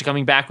 McKissick potentially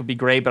coming back would be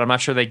great, but I'm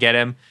not sure they get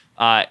him.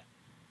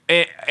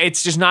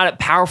 It's just not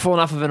powerful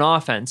enough of an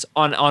offense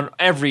on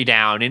every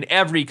down, in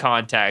every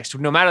context,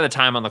 no matter the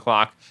time on the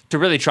clock, to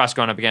really trust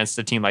going up against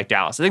a team like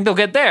Dallas. I think they'll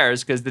get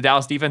theirs because the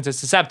Dallas defense is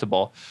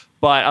susceptible.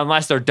 But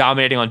unless they're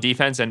dominating on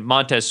defense, and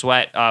Montez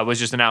Sweat was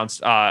just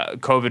announced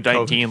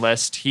COVID-19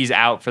 list, he's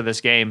out for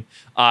this game.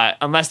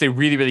 Unless they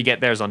really, really get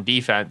theirs on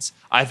defense,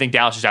 I think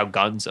Dallas just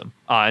outguns them.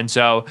 And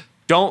so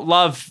don't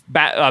love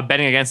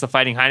betting against the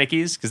Fighting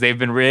Heinekes because they've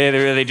been really,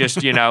 really just,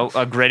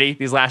 gritty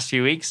these last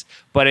few weeks.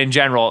 But in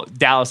general,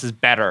 Dallas is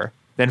better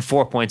than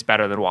 4 points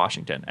better than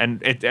Washington.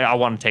 And I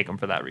want to take them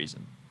for that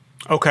reason.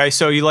 Okay,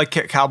 so you like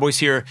Cowboys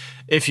here.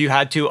 If you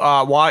had to,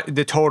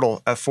 the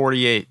total at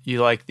 48,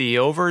 you like the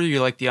over,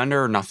 you like the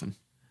under, or nothing?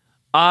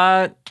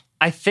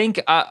 I think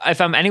if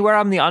I'm anywhere,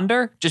 I'm the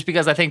under, just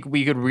because I think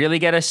we could really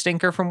get a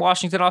stinker from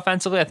Washington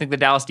offensively. I think the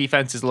Dallas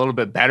defense is a little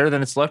bit better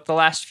than it's looked the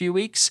last few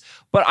weeks,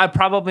 but I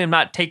probably am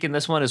not taking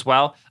this one as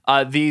well.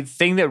 The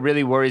thing that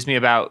really worries me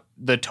about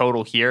the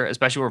total here,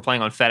 especially when we're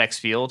playing on FedEx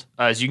Field,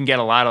 is you can get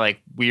a lot of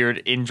like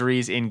weird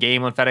injuries in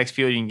game on FedEx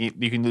Field.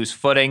 You can lose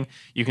footing.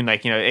 You can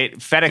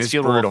FedEx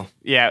Field brutal.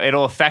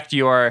 It'll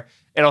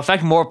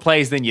affect more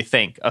plays than you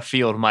think a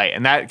field might,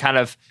 and that kind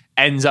of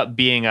ends up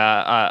being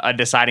a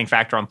deciding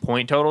factor on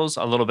point totals,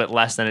 a little bit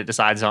less than it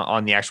decides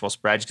on the actual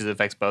spreads because it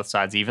affects both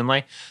sides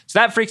evenly. So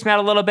that freaks me out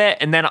a little bit.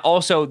 And then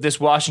also this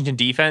Washington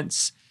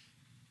defense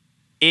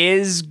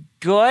is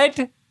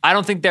good. I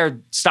don't think they're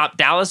stop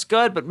Dallas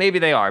good, but maybe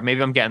they are.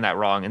 Maybe I'm getting that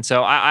wrong. And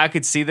so I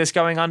could see this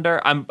going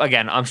under.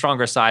 I'm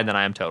stronger side than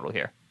I am total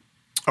here.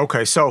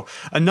 Okay, so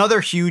another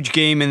huge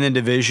game in the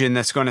division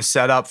that's going to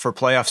set up for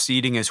playoff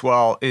seeding as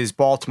well is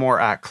Baltimore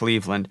at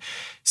Cleveland.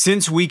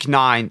 Since week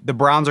 9, the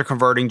Browns are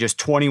converting just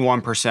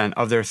 21%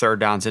 of their third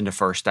downs into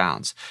first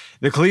downs.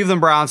 The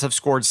Cleveland Browns have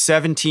scored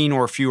 17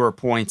 or fewer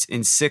points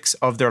in 6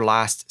 of their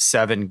last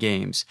 7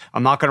 games.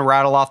 I'm not going to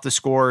rattle off the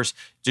scores.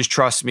 Just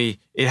trust me,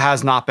 it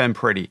has not been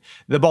pretty.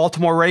 The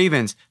Baltimore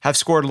Ravens have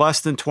scored less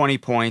than 20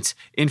 points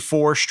in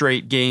 4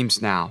 straight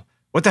games now.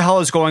 What the hell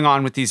is going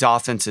on with these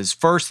offenses?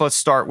 First, let's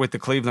start with the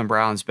Cleveland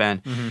Browns, Ben.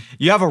 Mm-hmm.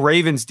 You have a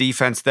Ravens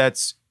defense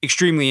that's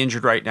extremely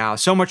injured right now,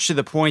 so much to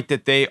the point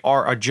that they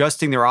are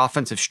adjusting their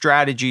offensive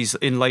strategies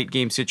in late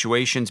game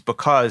situations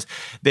because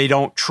they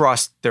don't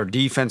trust their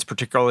defense,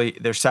 particularly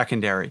their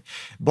secondary.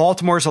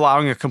 Baltimore's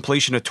allowing a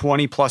completion of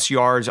 20 plus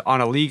yards on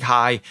a league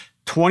high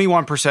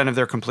 21% of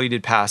their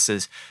completed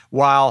passes,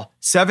 while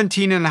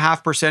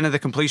 17.5% of the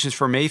completions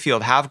for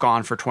Mayfield have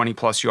gone for 20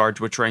 plus yards,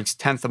 which ranks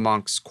 10th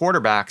amongst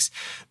quarterbacks.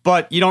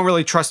 But you don't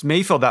really trust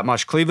Mayfield that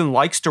much. Cleveland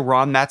likes to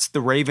run. That's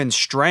the Ravens'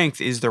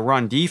 strength, is the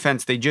run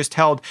defense. They just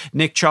held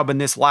Nick Chubb in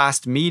this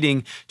last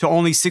meeting to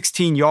only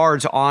 16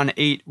 yards on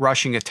 8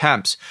 rushing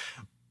attempts.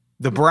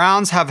 The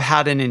Browns have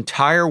had an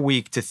entire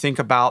week to think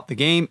about the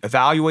game,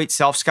 evaluate,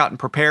 self-scout, and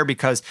prepare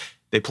because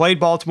they played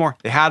Baltimore,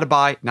 they had a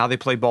bye, now they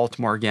play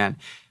Baltimore again.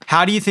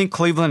 How do you think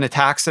Cleveland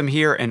attacks them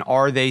here, and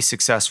are they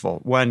successful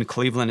when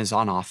Cleveland is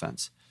on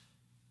offense?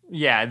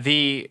 Yeah,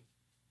 the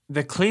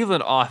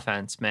Cleveland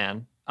offense,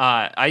 man.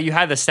 You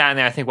had the stat in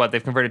there. I think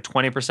they've converted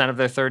 20% of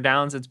their third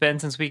downs. It's been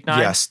since week 9.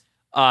 Yes.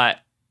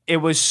 It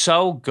was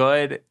so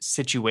good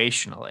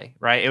situationally,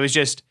 right? It was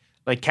just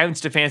like Kevin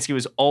Stefanski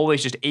was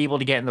always just able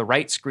to get in the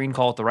right screen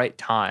call at the right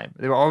time.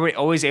 They were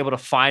always able to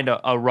find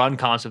a run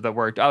concept that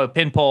worked. Oh,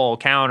 pin pull,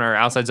 counter,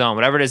 outside zone,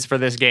 whatever it is for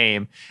this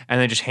game, and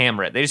then just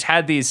hammer it. They just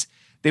had these.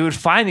 They would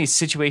find these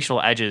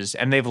situational edges,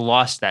 and they've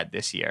lost that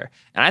this year.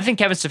 And I think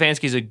Kevin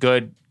Stefanski is a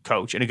good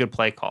coach and a good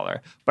play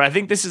caller. But I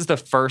think this is the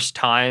first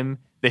time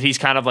that he's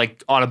kind of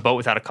like on a boat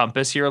without a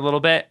compass here a little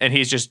bit, and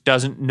he just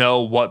doesn't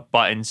know what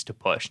buttons to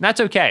push. And that's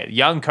okay.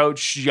 Young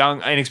coach,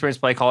 young,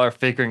 inexperienced play caller,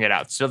 figuring it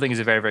out. Still think he's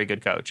a very, very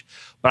good coach.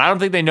 But I don't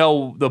think they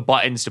know the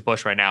buttons to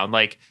push right now. And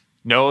like,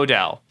 no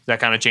Odell.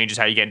 That kind of changes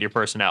how you get into your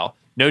personnel.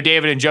 No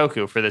David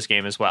Njoku for this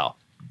game as well.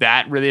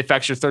 That really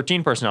affects your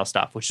 13 personnel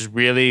stuff, which is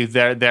really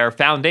their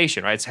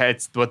foundation, right?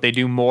 It's what they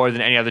do more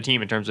than any other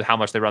team in terms of how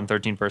much they run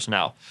 13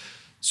 personnel.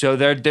 So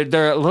they're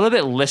a little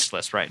bit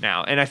listless right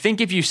now. And I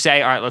think if you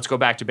say, all right, let's go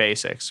back to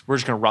basics, we're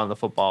just going to run the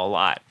football a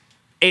lot,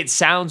 it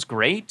sounds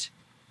great,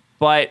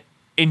 but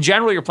in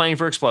general, you're playing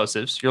for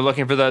explosives. You're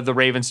looking for the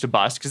Ravens to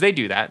bust because they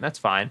do that, and that's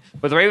fine.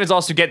 But the Ravens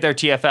also get their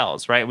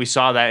TFLs, right? We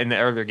saw that in the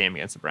earlier game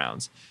against the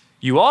Browns.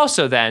 You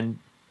also then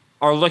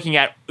are looking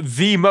at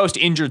the most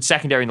injured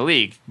secondary in the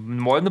league,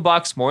 more than the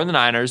Bucs, more than the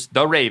Niners,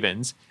 the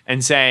Ravens,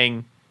 and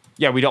saying,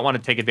 yeah, we don't want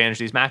to take advantage of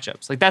these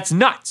matchups. Like, that's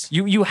nuts.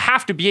 You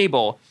have to be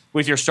able,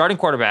 with your starting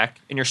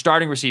quarterback and your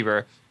starting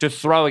receiver, to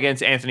throw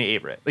against Anthony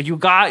Averett.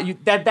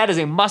 Like, that is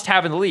a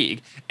must-have in the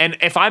league. And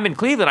if I'm in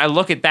Cleveland, I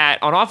look at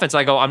that on offense,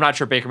 I go, I'm not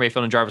sure Baker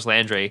Mayfield and Jarvis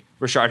Landry,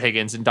 Rashard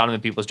Higgins, and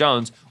Donovan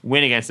Peoples-Jones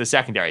win against the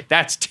secondary.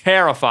 That's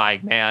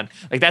terrifying, man.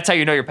 Like, that's how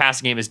you know your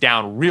passing game is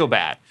down real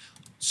bad.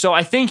 So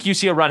I think you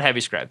see a run-heavy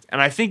script, and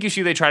I think you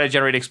see they try to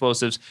generate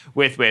explosives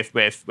with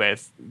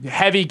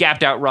heavy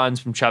gapped-out runs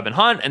from Chubb and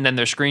Hunt, and then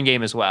their screen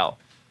game as well.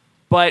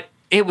 But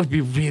it would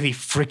be really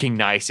freaking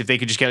nice if they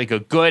could just get like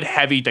a good,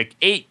 heavy, like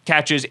 8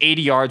 catches,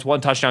 80 yards,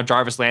 1 touchdown,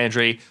 Jarvis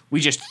Landry. We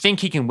just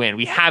think he can win.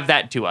 We have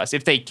that to us.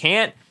 If they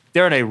can't,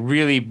 they're in a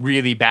really,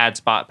 really bad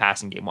spot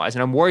passing game-wise,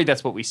 and I'm worried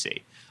that's what we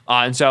see.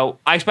 And so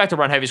I expect a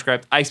run-heavy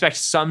script. I expect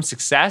some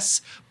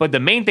success, but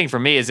the main thing for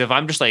me is if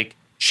I'm just like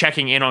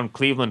checking in on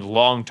Cleveland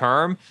long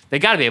term, they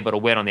got to be able to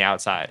win on the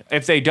outside.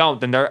 If they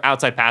don't, then their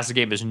outside passing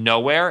game is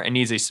nowhere and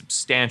needs a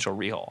substantial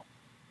rehaul.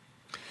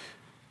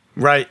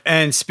 Right.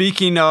 And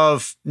speaking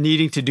of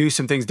needing to do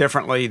some things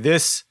differently,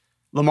 this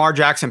Lamar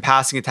Jackson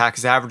passing attack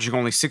is averaging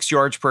only 6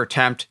 yards per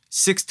attempt,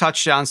 6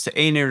 touchdowns to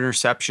 8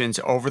 interceptions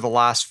over the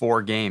last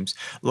 4 games.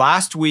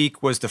 Last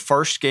week was the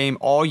first game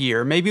all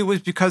year. Maybe it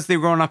was because they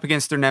were going up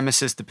against their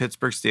nemesis, the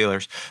Pittsburgh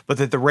Steelers, but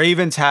that the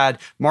Ravens had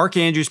Mark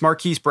Andrews,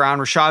 Marquise Brown,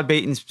 Rashad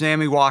Bateman,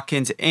 Sammy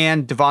Watkins,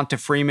 and Devonta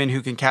Freeman,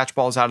 who can catch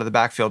balls out of the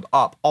backfield,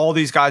 up. All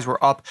these guys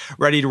were up,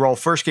 ready to roll.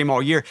 First game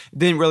all year.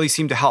 Didn't really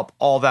seem to help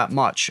all that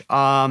much.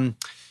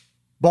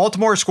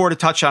 Baltimore scored a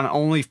touchdown on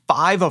only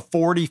 5 of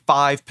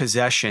 45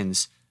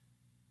 possessions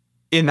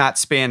in that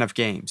span of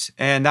games,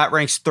 and that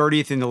ranks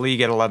 30th in the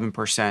league at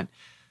 11%.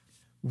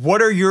 What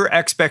are your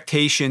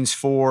expectations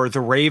for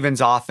the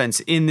Ravens offense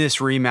in this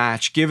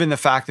rematch, given the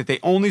fact that they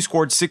only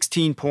scored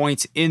 16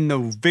 points in the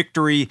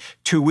victory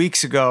 2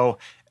 weeks ago,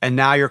 and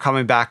now you're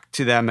coming back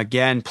to them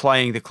again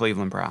playing the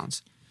Cleveland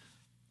Browns?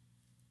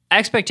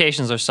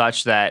 Expectations are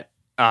such that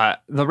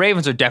the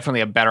Ravens are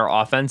definitely a better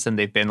offense than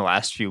they've been the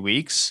last few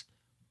weeks.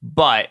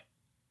 But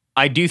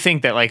I do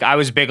think that, I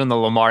was big on the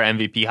Lamar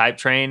MVP hype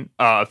train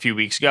a few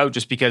weeks ago,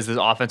 just because this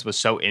offense was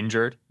so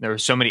injured. There were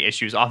so many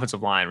issues,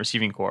 offensive line,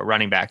 receiving core,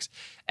 running backs,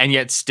 and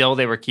yet still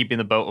they were keeping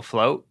the boat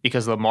afloat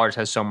because Lamar just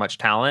has so much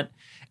talent.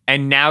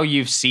 And now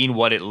you've seen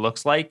what it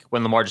looks like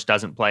when Lamar just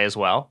doesn't play as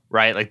well,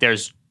 right?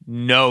 There's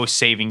no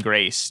saving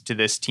grace to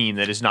this team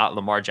that is not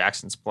Lamar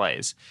Jackson's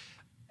plays.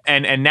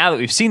 And now that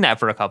we've seen that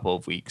for a couple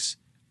of weeks,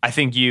 I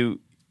think you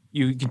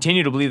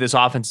continue to believe this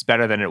offense is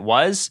better than it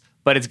was,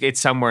 but it's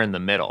somewhere in the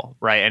middle,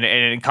 right? And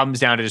it comes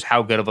down to just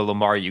how good of a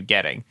Lamar are you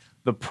getting.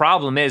 The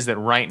problem is that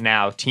right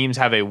now, teams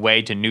have a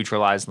way to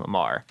neutralize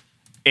Lamar.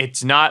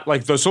 It's not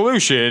like the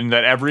solution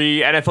that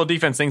every NFL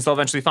defense thinks they'll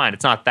eventually find.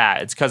 It's not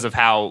that. It's because of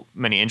how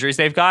many injuries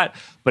they've got.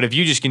 But if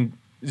you just can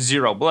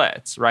zero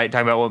blitz, right?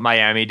 Talking about what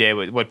Miami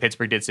did, what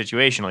Pittsburgh did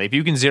situationally. If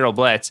you can zero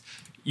blitz,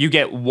 you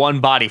get one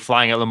body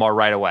flying at Lamar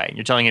right away.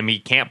 You're telling him he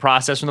can't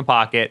process from the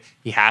pocket.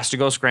 He has to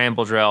go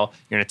scramble drill.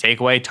 You're going to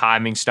take away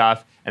timing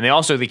stuff. And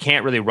they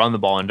can't really run the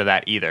ball into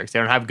that either because they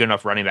don't have good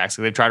enough running backs.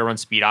 So they try to run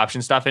speed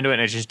option stuff into it,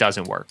 and it just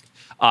doesn't work.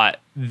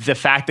 The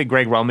fact that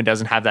Greg Roman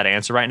doesn't have that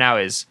answer right now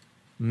is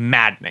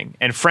maddening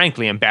and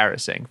frankly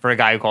embarrassing for a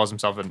guy who calls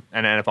himself an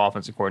NFL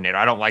offensive coordinator.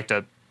 I don't like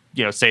to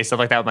say stuff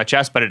like that with my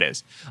chest, but it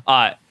is.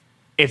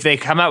 If they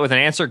come out with an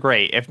answer,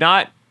 great. If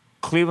not,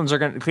 Cleveland's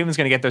going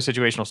to get their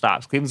situational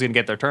stops. Cleveland's going to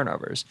get their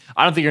turnovers.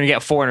 I don't think you're going to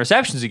get 4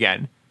 interceptions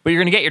again, but you're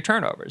going to get your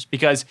turnovers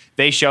because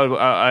they showed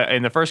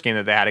in the first game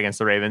that they had against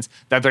the Ravens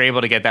that they're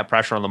able to get that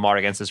pressure on Lamar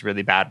against this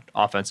really bad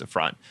offensive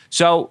front.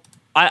 So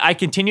I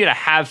continue to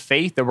have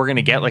faith that we're going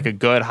to get a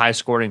good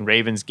high-scoring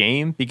Ravens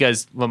game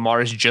because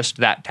Lamar is just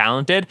that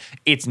talented.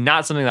 It's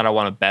not something that I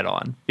want to bet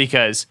on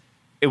because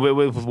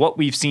with what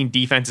we've seen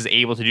defenses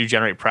able to do,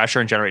 generate pressure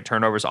and generate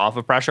turnovers off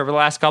of pressure over the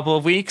last couple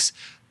of weeks,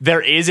 there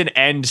is an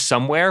end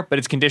somewhere, but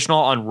it's conditional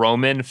on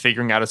Roman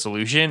figuring out a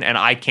solution, and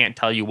I can't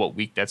tell you what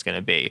week that's going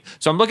to be.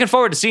 So I'm looking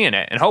forward to seeing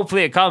it, and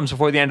hopefully it comes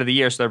before the end of the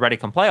year so they're ready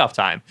come playoff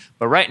time.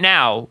 But right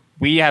now,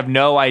 we have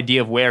no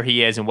idea of where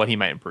he is and what he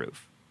might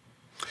improve.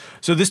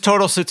 So this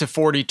total sits at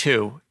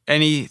 42.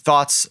 Any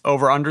thoughts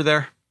over under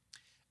there?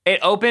 It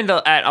opened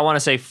at, I want to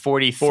say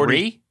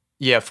 43.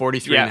 Yeah,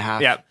 43 and a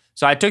half. Yeah.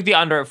 So I took the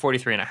under at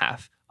 43 and a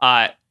half.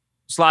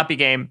 Sloppy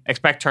game,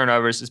 expect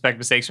turnovers, expect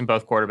mistakes from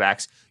both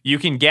quarterbacks. You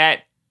can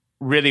get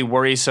really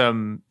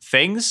worrisome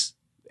things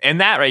in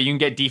that, right? You can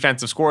get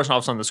defensive scores and all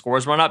of a sudden the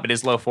scores run up. It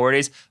is low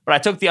 40s, but I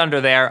took the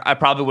under there. I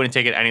probably wouldn't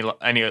take it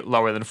any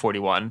lower than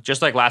 41.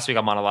 Just like last week,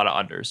 I'm on a lot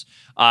of unders.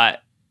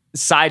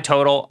 Side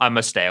total, I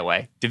must stay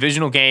away.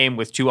 Divisional game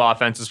with 2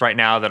 offenses right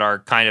now that are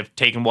kind of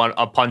taking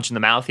a punch in the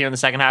mouth here in the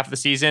second half of the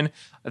season.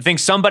 I think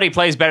somebody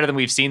plays better than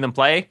we've seen them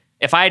play.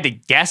 If I had to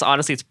guess,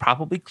 honestly, it's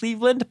probably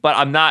Cleveland, but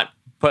I'm not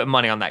putting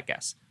money on that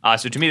guess.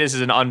 So to me, this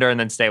is an under, and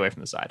then stay away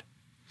from the side.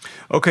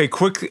 Okay,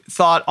 quick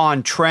thought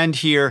on trend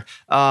here.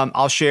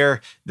 I'll share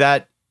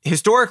that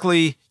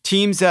historically,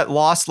 teams that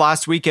lost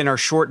last weekend are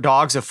short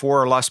dogs of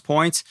 4 or less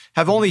points,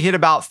 have only hit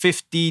about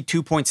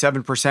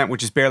 52.7%,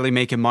 which is barely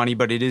making money,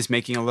 but it is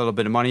making a little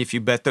bit of money if you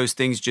bet those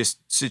things just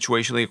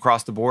situationally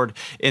across the board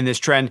in this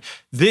trend.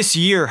 This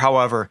year,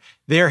 however,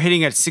 they're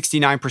hitting at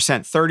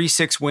 69%,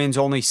 36 wins,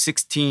 only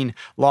 16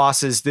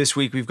 losses. This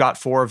week, we've got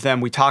 4 of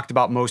them. We talked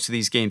about most of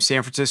these games.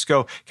 San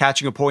Francisco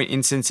catching a point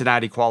in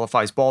Cincinnati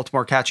qualifies.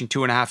 Baltimore catching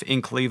 2.5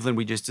 in Cleveland.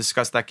 We just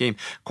discussed that game,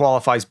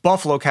 qualifies.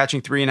 Buffalo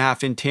catching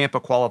 3.5 in Tampa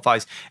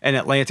qualifies. And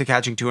Atlanta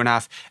catching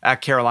 2.5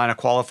 at Carolina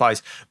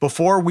qualifies.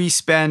 Before we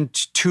spend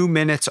 2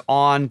 minutes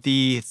on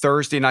the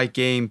Thursday night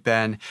game,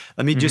 Ben,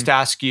 let me just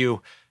ask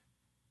you,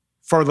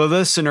 for the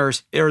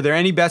listeners, are there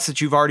any bets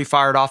that you've already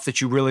fired off that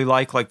you really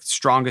like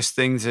strongest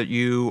things that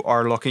you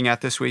are looking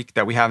at this week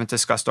that we haven't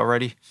discussed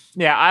already?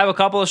 Yeah, I have a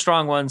couple of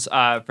strong ones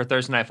for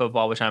Thursday Night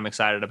Football, which I'm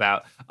excited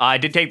about. I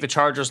did take the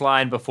Chargers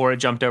line before it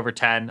jumped over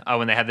 10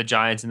 when they had the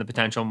Giants and the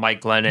potential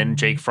Mike Glennon,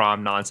 Jake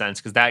Fromm nonsense,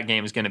 because that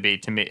game is going to be,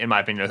 to me, in my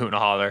opinion, a hoot and a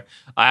holler.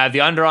 I have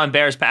the under on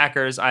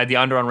Bears-Packers. I had the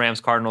under on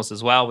Rams-Cardinals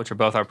as well, which are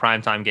both our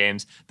primetime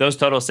games. Those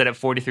totals sit at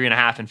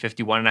 43.5 and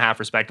 51.5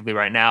 respectively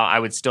right now. I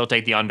would still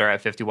take the under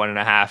at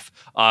 51.5.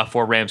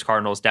 for Rams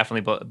Cardinals,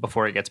 definitely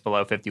before it gets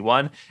below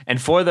 51.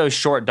 And for those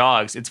short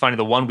dogs, it's funny,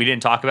 the one we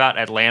didn't talk about,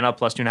 Atlanta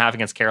plus 2.5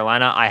 against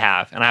Carolina, I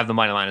have the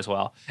money line as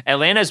well.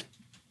 Atlanta's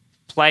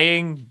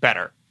playing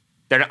better.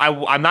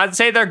 I'm not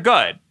saying they're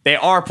good. They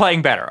are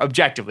playing better,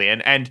 objectively.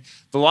 And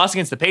the loss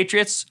against the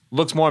Patriots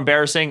looks more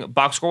embarrassing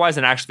box score-wise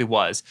than it actually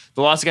was.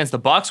 The loss against the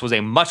Bucs was a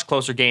much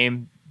closer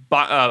game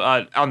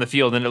on the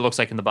field than it looks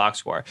like in the box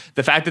score.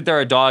 The fact that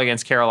they're a dog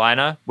against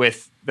Carolina,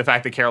 with the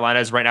fact that Carolina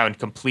is right now in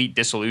complete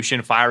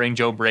dissolution, firing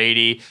Joe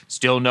Brady,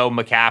 still no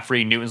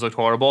McCaffrey, Newton's looked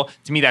horrible,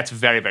 to me that's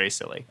very, very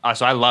silly.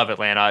 So I love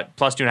Atlanta,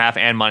 plus 2.5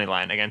 and money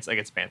line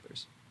against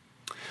Panthers.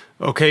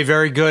 Okay,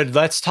 very good.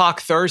 Let's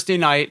talk Thursday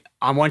night.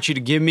 I want you to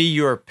give me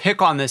your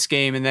pick on this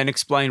game and then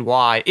explain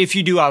why, if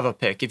you do have a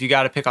pick, if you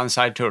got a pick on the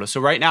side total.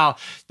 So right now,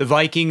 the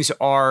Vikings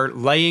are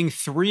laying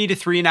 3 to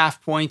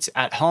 3.5 points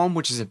at home,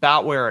 which is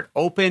about where it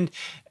opened.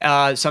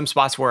 Some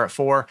spots were at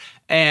 4.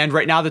 And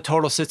right now, the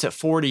total sits at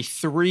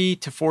 43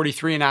 to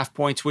 43.5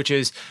 points, which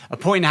is a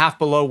 1.5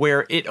 below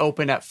where it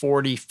opened at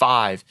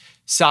 45.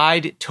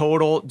 Side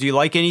total, do you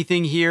like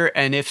anything here?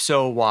 And if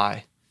so,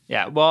 why?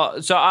 Yeah,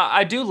 well, so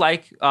I do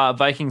like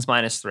Vikings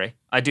 -3.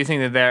 I do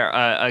think that they're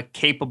a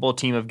capable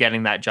team of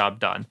getting that job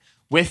done.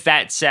 With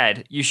that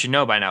said, you should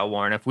know by now,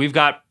 Warren, if we've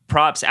got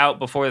props out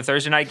before the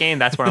Thursday night game,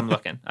 that's where I'm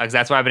looking. Because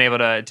that's why I've been able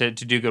to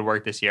do good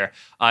work this year.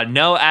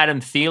 No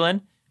Adam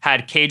Thielen,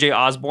 had KJ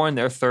Osborne,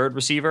 their third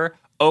receiver,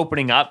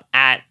 opening up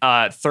at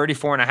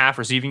 34.5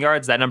 receiving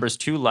yards. That number is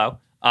too low.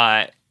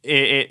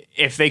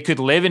 If they could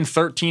live in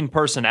 13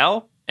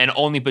 personnel, and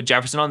only put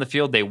Jefferson on the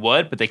field, they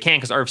would, but they can't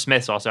because Irv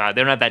Smith's also out.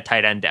 They don't have that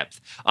tight end depth.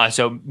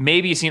 So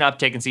maybe you see an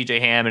uptick in CJ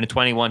Ham and a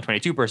 21,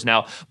 22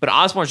 personnel, but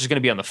Osborne's just going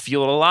to be on the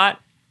field a lot.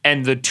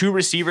 And the two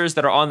receivers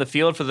that are on the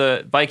field for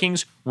the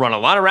Vikings run a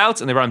lot of routes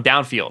and they run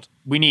downfield.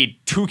 We need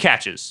 2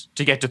 catches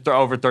to get to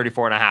over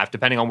 34.5,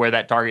 depending on where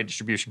that target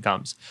distribution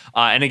comes.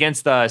 And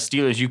against the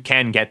Steelers, you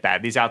can get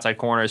that. These outside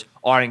corners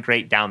aren't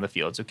great down the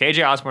field. So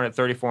KJ Osborne at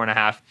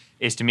 34.5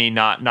 is, to me,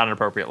 not an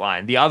appropriate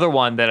line. The other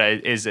one that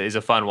is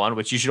a fun one,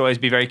 which you should always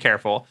be very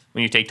careful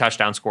when you take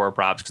touchdown scorer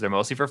props because they're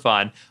mostly for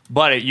fun,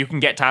 but you can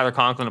get Tyler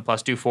Conklin at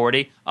plus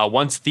 240.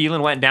 Once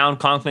Thielen went down,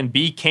 Conklin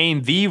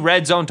became the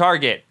red zone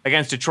target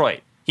against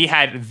Detroit. He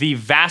had the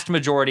vast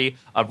majority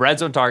of red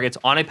zone targets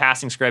on a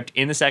passing script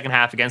in the second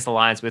half against the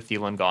Lions with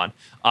Thielen gone.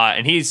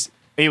 And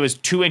he was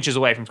 2 inches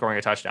away from scoring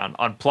a touchdown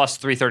on plus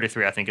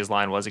 333, I think his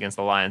line was against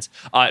the Lions.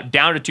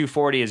 Down to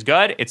 240 is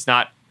good. It's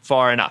not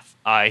far enough.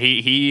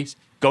 He's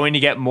going to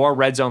get more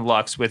red zone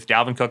looks with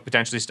Dalvin Cook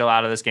potentially still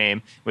out of this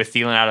game, with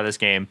Thielen out of this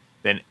game,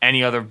 than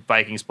any other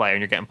Vikings player,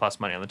 and you're getting plus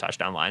money on the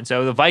touchdown line.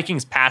 So the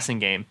Vikings passing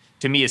game,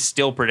 to me, is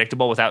still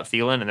predictable without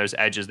Thielen, and there's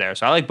edges there.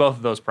 So I like both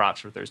of those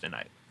props for Thursday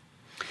night.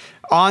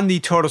 On the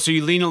total, so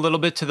you lean a little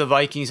bit to the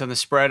Vikings on the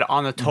spread.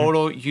 On the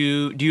total, do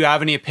you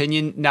have any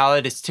opinion now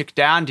that it's ticked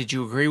down? Did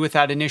you agree with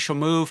that initial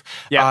move?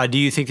 Yeah. Do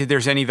you think that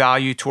there's any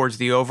value towards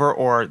the over,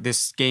 or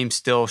this game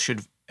still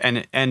should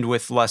end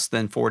with less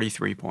than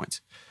 43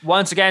 points?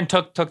 Once again,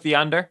 took the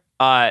under.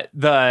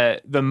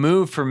 The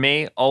move for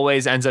me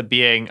always ends up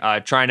being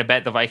trying to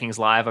bet the Vikings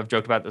live. I've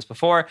joked about this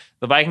before.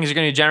 The Vikings are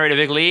going to generate a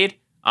big lead.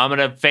 I'm going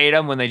to fade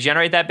them when they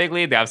generate that big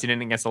lead. They obviously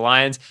didn't against the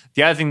Lions.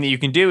 The other thing that you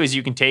can do is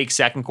you can take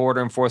second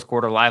quarter and fourth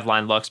quarter live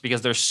line looks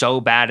because they're so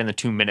bad in the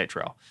 2-minute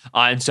drill.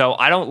 And so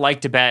I don't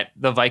like to bet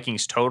the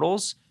Vikings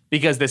totals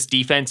because this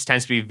defense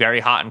tends to be very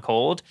hot and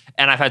cold,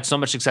 and I've had so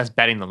much success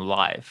betting them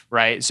live,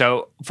 right?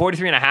 So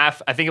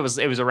 43.5, I think it was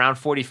around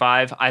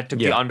 45. I took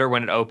the under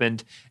when it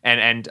opened,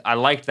 and I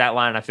liked that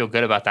line, and I feel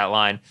good about that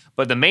line.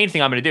 But the main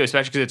thing I'm going to do,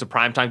 especially because it's a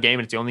primetime game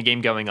and it's the only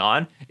game going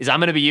on, is I'm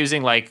going to be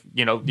using,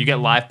 you get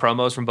live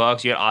promos from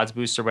books, you get odds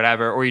boosts or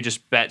whatever, or you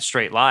just bet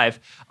straight live.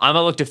 I'm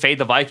going to look to fade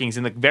the Vikings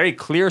in the very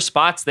clear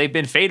spots they've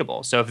been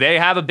fadeable. So if they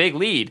have a big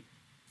lead,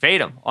 fade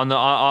them on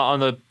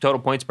the total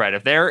point spread.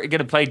 If they're going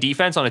to play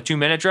defense on a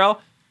 2-minute drill,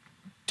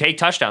 take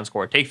touchdown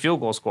score, take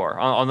field goal score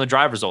on the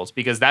drive results,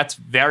 because that's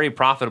very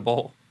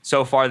profitable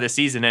so far this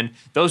season. And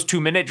those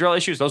 2-minute drill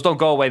issues, those don't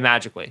go away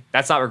magically.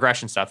 That's not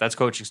regression stuff. That's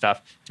coaching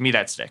stuff. To me,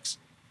 that sticks.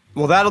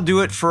 Well, that'll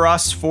do it for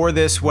us for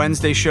this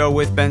Wednesday show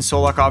with Ben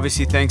Solak.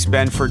 Obviously, thanks,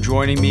 Ben, for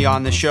joining me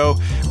on the show.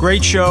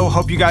 Great show.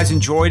 Hope you guys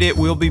enjoyed it.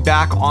 We'll be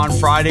back on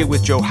Friday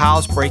with Joe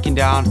House breaking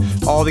down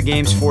all the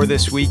games for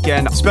this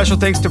weekend. Special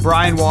thanks to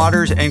Brian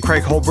Waters and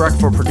Craig Holbrook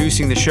for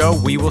producing the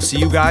show. We will see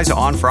you guys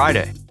on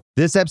Friday.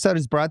 This episode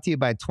is brought to you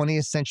by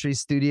 20th Century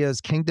Studios'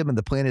 Kingdom of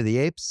the Planet of the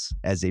Apes.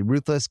 As a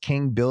ruthless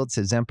king builds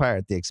his empire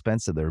at the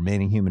expense of the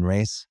remaining human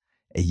race,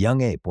 a young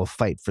ape will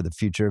fight for the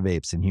future of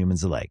apes and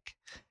humans alike.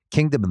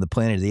 Kingdom of the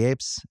Planet of the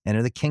Apes.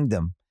 Enter the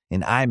kingdom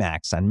in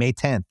IMAX on May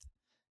 10th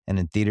and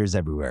in theaters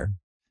everywhere.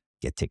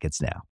 Get tickets now.